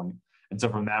fixed point. And so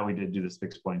from that, we did do this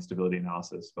fixed point stability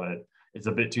analysis, but it's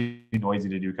a bit too noisy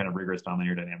to do kind of rigorous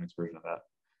nonlinear dynamics version of that,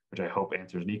 which I hope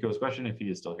answers Nico's question if he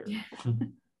is still here.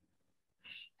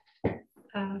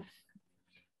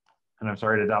 And I'm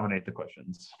sorry to dominate the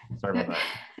questions. Sorry about that.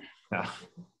 Yeah.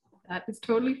 That is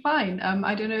totally fine.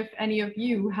 I don't know if any of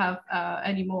you have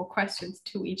any more questions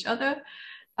to each other.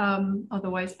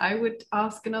 Otherwise, I would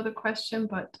ask another question,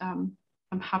 but I'm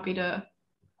happy to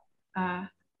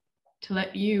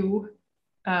let you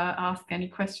ask any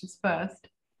questions first.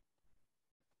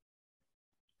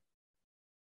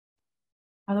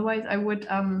 Otherwise, I would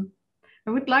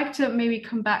like to maybe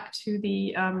come back to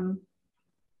the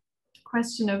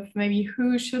question of maybe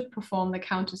who should perform the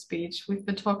counter speech. We've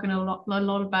been talking a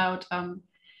lot about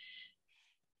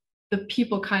the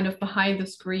people kind of behind the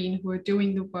screen who are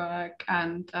doing the work.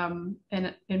 And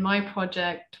in my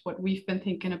project, what we've been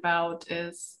thinking about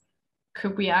is,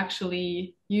 could we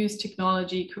actually use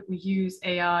technology? Could we use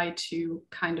AI to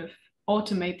kind of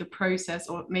automate the process,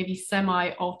 or maybe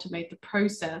semi-automate the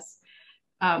process?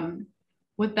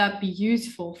 Would that be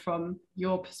useful from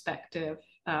your perspective?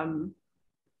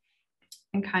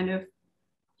 And kind of,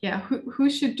 yeah, who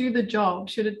should do the job?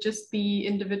 Should it just be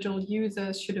individual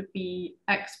users? Should it be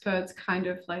experts kind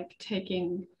of like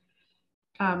taking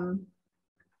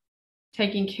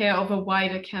care of a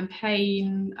wider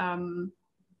campaign?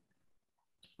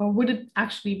 Or would it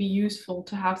actually be useful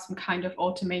to have some kind of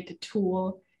automated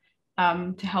tool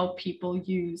to help people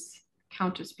use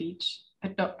counter speech?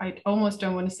 I almost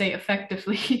don't want to say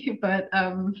effectively, but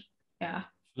yeah.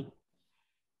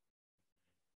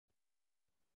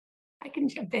 I can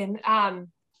jump in. I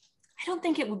don't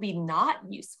think it would be not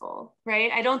useful,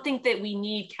 right? I don't think that we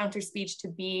need counter speech to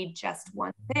be just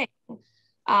one thing.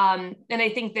 And I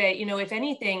think that, you know, if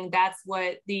anything, that's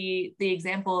what the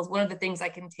examples, one of the things I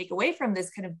can take away from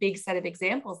this kind of big set of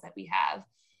examples that we have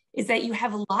is that you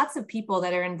have lots of people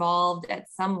that are involved at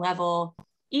some level,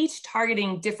 each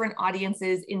targeting different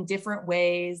audiences in different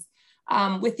ways,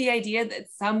 with the idea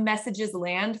that some messages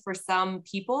land for some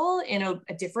people in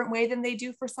a different way than they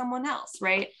do for someone else,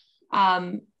 right?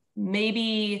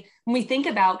 Maybe when we think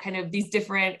about kind of these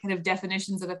different kind of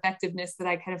definitions of effectiveness that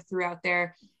I kind of threw out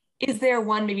there, is there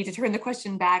one, maybe to turn the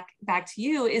question back to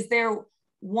you, is there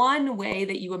one way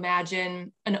that you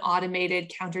imagine an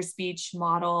automated counter speech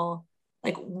model,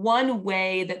 like one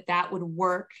way that would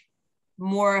work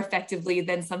more effectively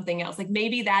than something else? Like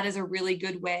maybe that is a really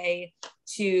good way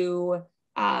to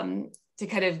kind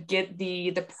of get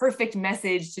the perfect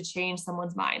message to change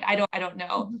someone's mind. I don't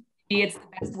know. Maybe it's the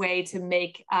best way to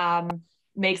make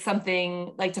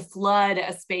something, like to flood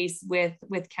a space with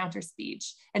counter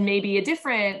speech, and maybe a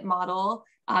different model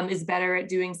is better at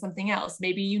doing something else.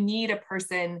 Maybe you need a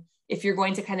person if you're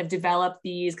going to kind of develop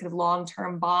these kind of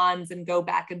long-term bonds and go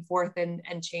back and forth and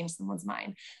change someone's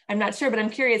mind. I'm not sure, but I'm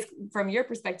curious from your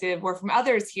perspective or from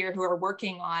others here who are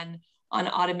working on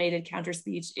automated counter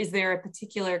speech, is there a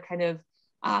particular kind of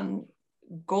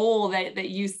goal that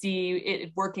you see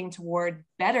it working toward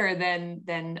better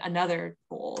than another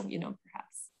goal, you know, perhaps?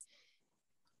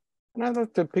 And I'd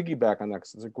like to piggyback on that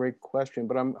because it's a great question,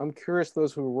 but I'm curious,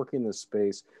 those who are working in this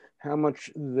space, how much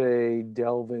they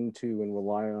delve into and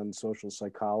rely on social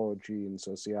psychology and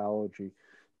sociology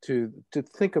to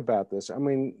think about this. I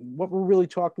mean, what we're really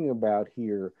talking about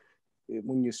here,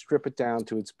 when you strip it down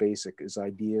to its basic, is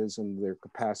ideas and their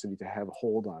capacity to have a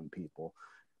hold on people,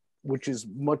 which is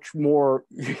much more,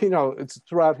 you know, it's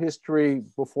throughout history,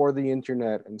 before the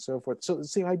internet and so forth. So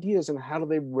it's the ideas and how do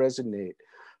they resonate?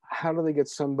 How do they get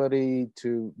somebody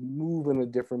to move in a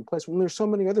different place? When there's so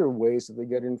many other ways that they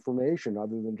get information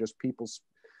other than just people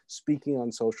speaking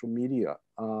on social media.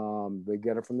 They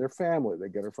get it from their family, they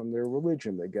get it from their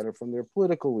religion, they get it from their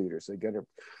political leaders, they get it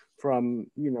from,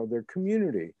 you know, their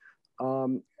community.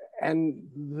 You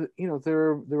know,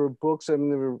 there were books. I mean,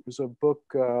 there was a book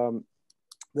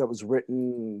that was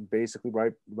written basically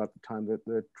right about the time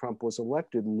that Trump was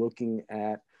elected, looking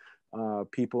at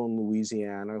people in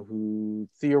Louisiana who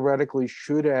theoretically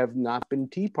should have not been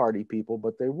Tea Party people,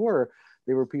 but they were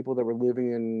people that were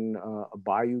living in a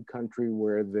bayou country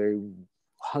where they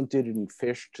hunted and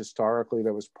fished historically.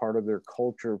 That was part of their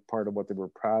culture, part of what they were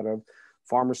proud of.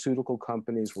 Pharmaceutical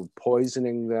companies were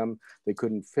poisoning them. They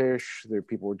couldn't fish. Their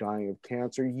people were dying of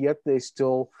cancer, yet they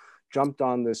still jumped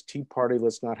on this Tea Party,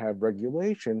 let's not have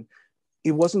regulation.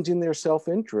 It wasn't in their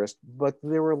self-interest, but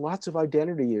there were lots of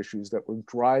identity issues that were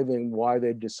driving why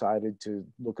they decided to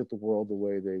look at the world the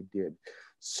way they did.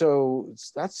 So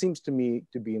that seems to me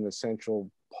to be an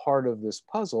essential part of this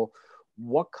puzzle.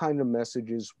 what kind of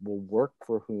messages will work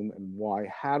for whom and why?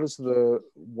 How does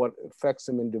what affects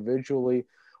them individually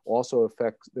also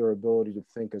affect their ability to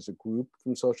think as a group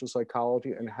from social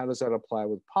psychology? And how does that apply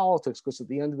with politics? Because at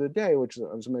the end of the day, which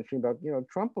I was mentioning about,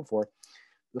 Trump before,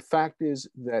 the fact is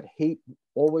that hate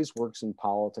always works in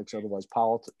politics. Otherwise,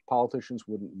 politicians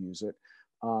wouldn't use it.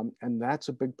 And that's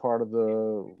a big part of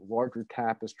the larger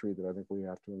tapestry that I think we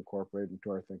have to incorporate into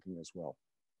our thinking as well.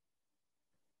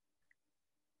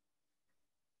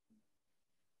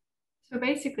 So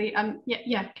basically,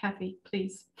 yeah, Cathy,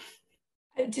 please.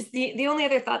 Just the only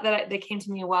other thought that came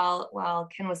to me while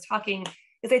Ken was talking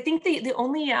is I think the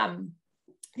only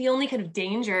kind of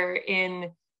danger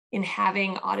in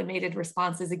having automated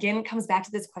responses, again, comes back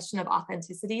to this question of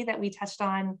authenticity that we touched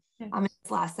on in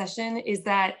this last session, is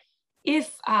that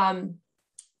if I'm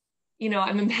kind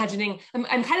of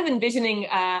envisioning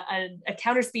a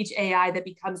counterspeech AI that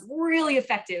becomes really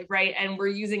effective, right? And we're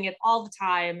using it all the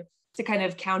time to kind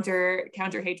of counter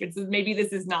hatred. So maybe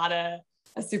this is not a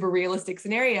super realistic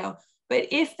scenario, but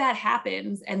if that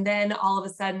happens and then all of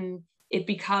a sudden it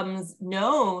becomes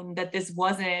known that these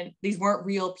weren't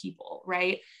real people,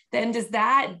 right? Then does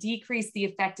that decrease the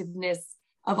effectiveness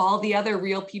of all the other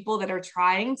real people that are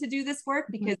trying to do this work?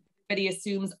 Because everybody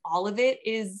assumes all of it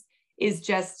is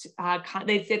just,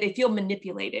 they feel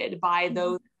manipulated by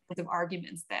those kinds of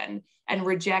arguments then, and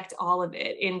reject all of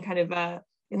it in kind of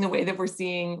in the way that we're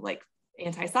seeing like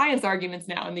anti-science arguments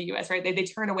now in the US, right? They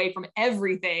turn away from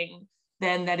everything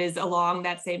then that is along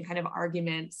that same kind of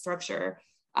argument structure.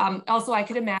 Also, I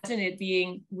could imagine it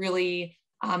being really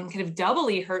kind of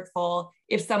doubly hurtful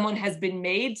if someone has been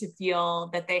made to feel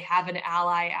that they have an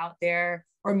ally out there,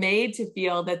 or made to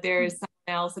feel that there's someone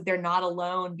else, that they're not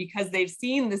alone because they've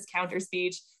seen this counter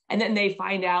speech, and then they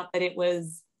find out that it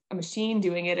was a machine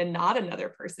doing it and not another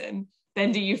person.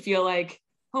 Then do you feel like,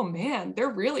 oh man,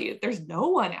 there's no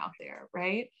one out there,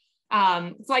 right?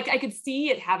 So I could see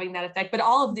it having that effect, but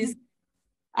all of this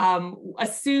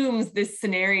assumes this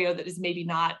scenario that is maybe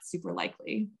not super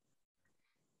likely.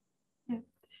 Yeah.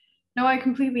 No, I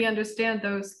completely understand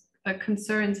those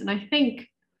concerns. And I think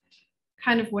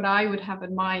kind of what I would have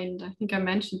in mind, I think I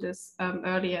mentioned this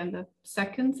earlier in the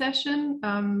second session.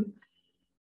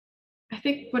 I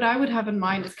think what I would have in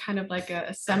mind is kind of like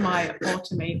a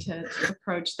semi-automated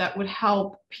approach that would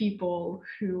help people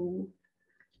who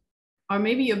are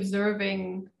maybe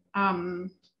observing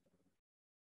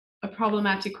a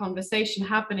problematic conversation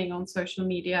happening on social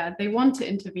media. They want to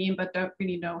intervene, but don't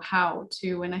really know how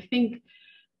to. And I think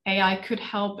AI could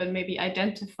help in maybe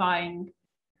identifying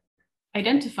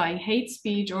hate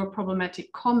speech or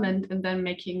problematic comment, and then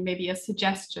making maybe a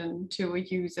suggestion to a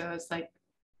user as like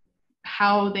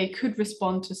how they could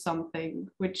respond to something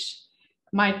which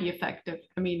might be effective.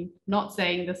 I mean, not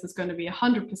saying this is going to be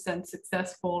 100%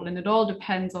 successful, and it all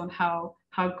depends on how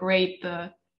great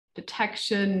the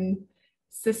detection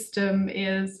system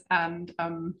is, and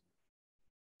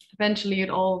eventually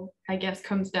it all, I guess,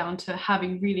 comes down to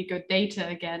having really good data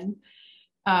again.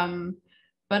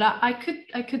 But I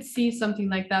could see something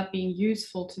like that being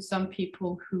useful to some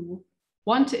people who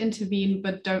want to intervene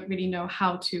but don't really know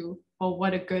how to, or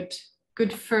what a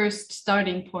good first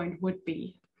starting point would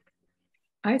be.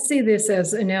 I see this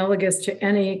as analogous to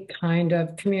any kind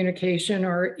of communication,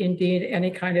 or indeed any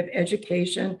kind of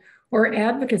education or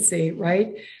advocacy,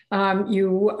 right?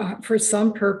 For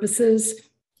some purposes,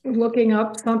 looking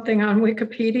up something on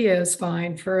Wikipedia is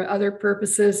fine. For other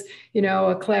purposes,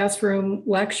 a classroom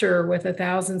lecture with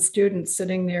 1,000 students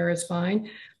sitting there is fine.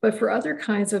 But for other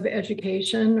kinds of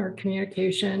education or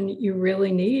communication, you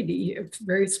really need a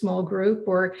very small group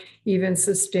or even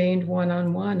sustained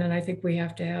one-on-one. And I think we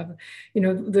have to have,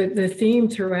 the theme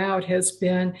throughout has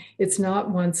been, it's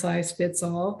not one size fits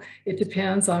all. It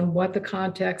depends on what the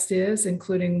context is,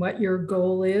 including what your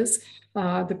goal is,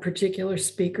 the particular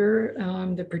speaker,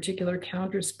 the particular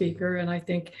counter speaker. And I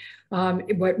think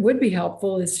what would be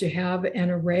helpful is to have an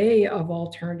array of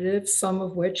alternatives, some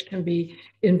of which can be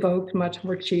invoked much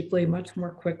more cheaply, much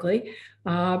more quickly.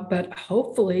 But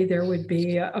hopefully there would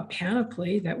be a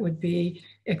panoply that would be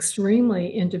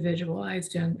extremely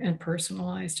individualized and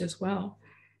personalized as well.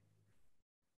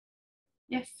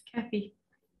 Yes, Cathy.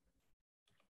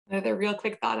 Another real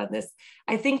quick thought on this.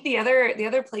 I think the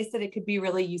other place that it could be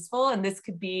really useful, and this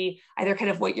could be either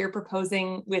kind of what you're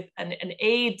proposing with an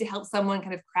aid to help someone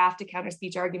kind of craft a counter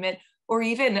speech argument, or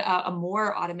even a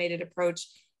more automated approach,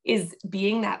 is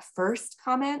being that first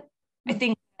comment. I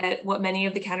think that what many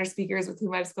of the counter speakers with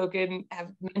whom I've spoken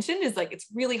have mentioned is like, it's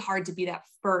really hard to be that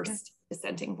first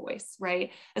dissenting voice,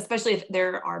 right? Especially if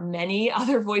there are many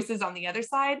other voices on the other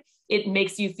side, it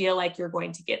makes you feel like you're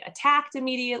going to get attacked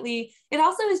immediately. It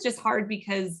also is just hard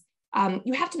because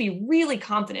you have to be really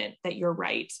confident that you're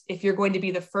right if you're going to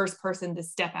be the first person to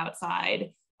step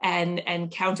outside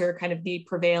and counter kind of the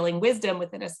prevailing wisdom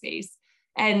within a space.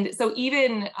 And so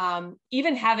even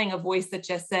having a voice that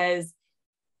just says,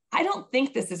 I don't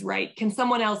think this is right, can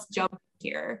someone else jump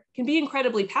here, can be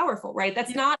incredibly powerful, right?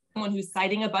 That's not someone who's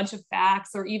citing a bunch of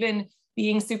facts or even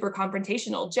being super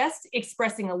confrontational, just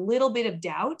expressing a little bit of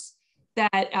doubt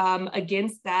that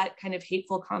against that kind of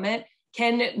hateful comment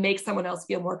can make someone else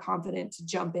feel more confident to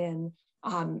jump in,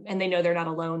 and they know they're not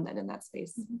alone then in that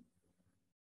space. Mm-hmm.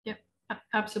 Yeah,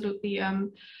 absolutely.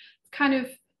 Kind of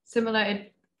similar.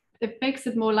 It makes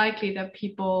it more likely that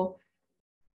people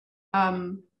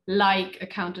like a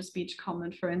counter speech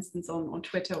comment, for instance, on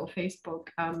Twitter or Facebook,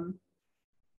 and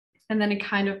then it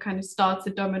kind of starts a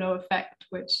domino effect.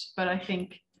 But I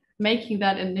think making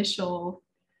that initial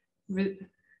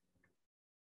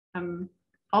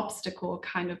obstacle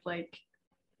kind of like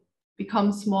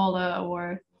become smaller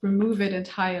or remove it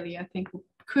entirely, I think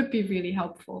could be really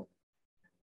helpful.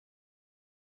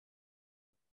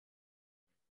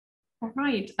 All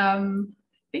right, I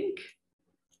think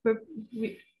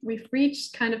we've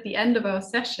reached kind of the end of our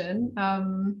session.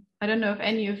 I don't know if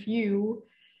any of you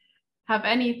have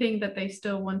anything that they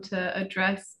still want to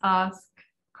address, ask,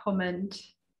 comment.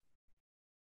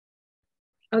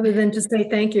 Other than to say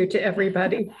thank you to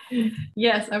everybody.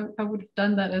 Yes, I would have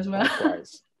done that as well.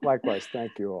 Likewise,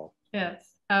 thank you all. Yes,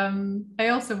 I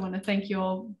also want to thank you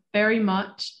all very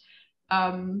much,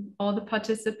 all the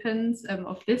participants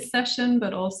of this session,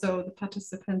 but also the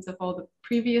participants of all the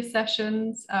previous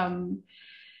sessions,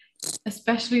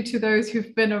 especially to those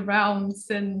who've been around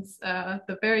since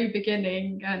the very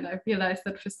beginning. And I realized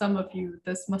that for some of you,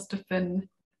 this must have been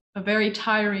a very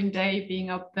tiring day, being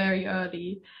up very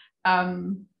early.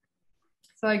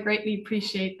 So I greatly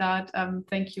appreciate that.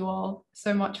 Thank you all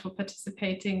so much for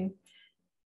participating.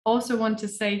 Also want to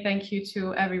say thank you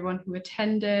to everyone who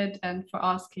attended and for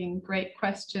asking great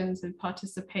questions and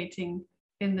participating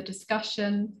in the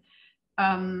discussion.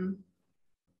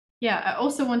 Yeah, I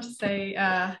also want to say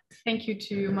thank you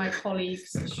to my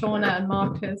colleagues, Shauna and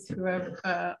Marcus, who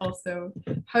have also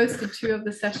hosted 2 of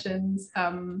the sessions.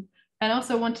 And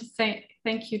also want to say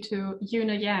thank you to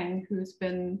Yuna Yang, who's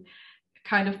been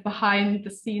kind of behind the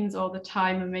scenes all the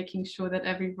time and making sure that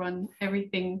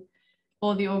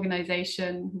all the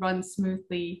organization runs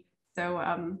smoothly.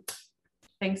 So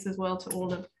thanks as well to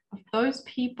all of those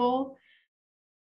people.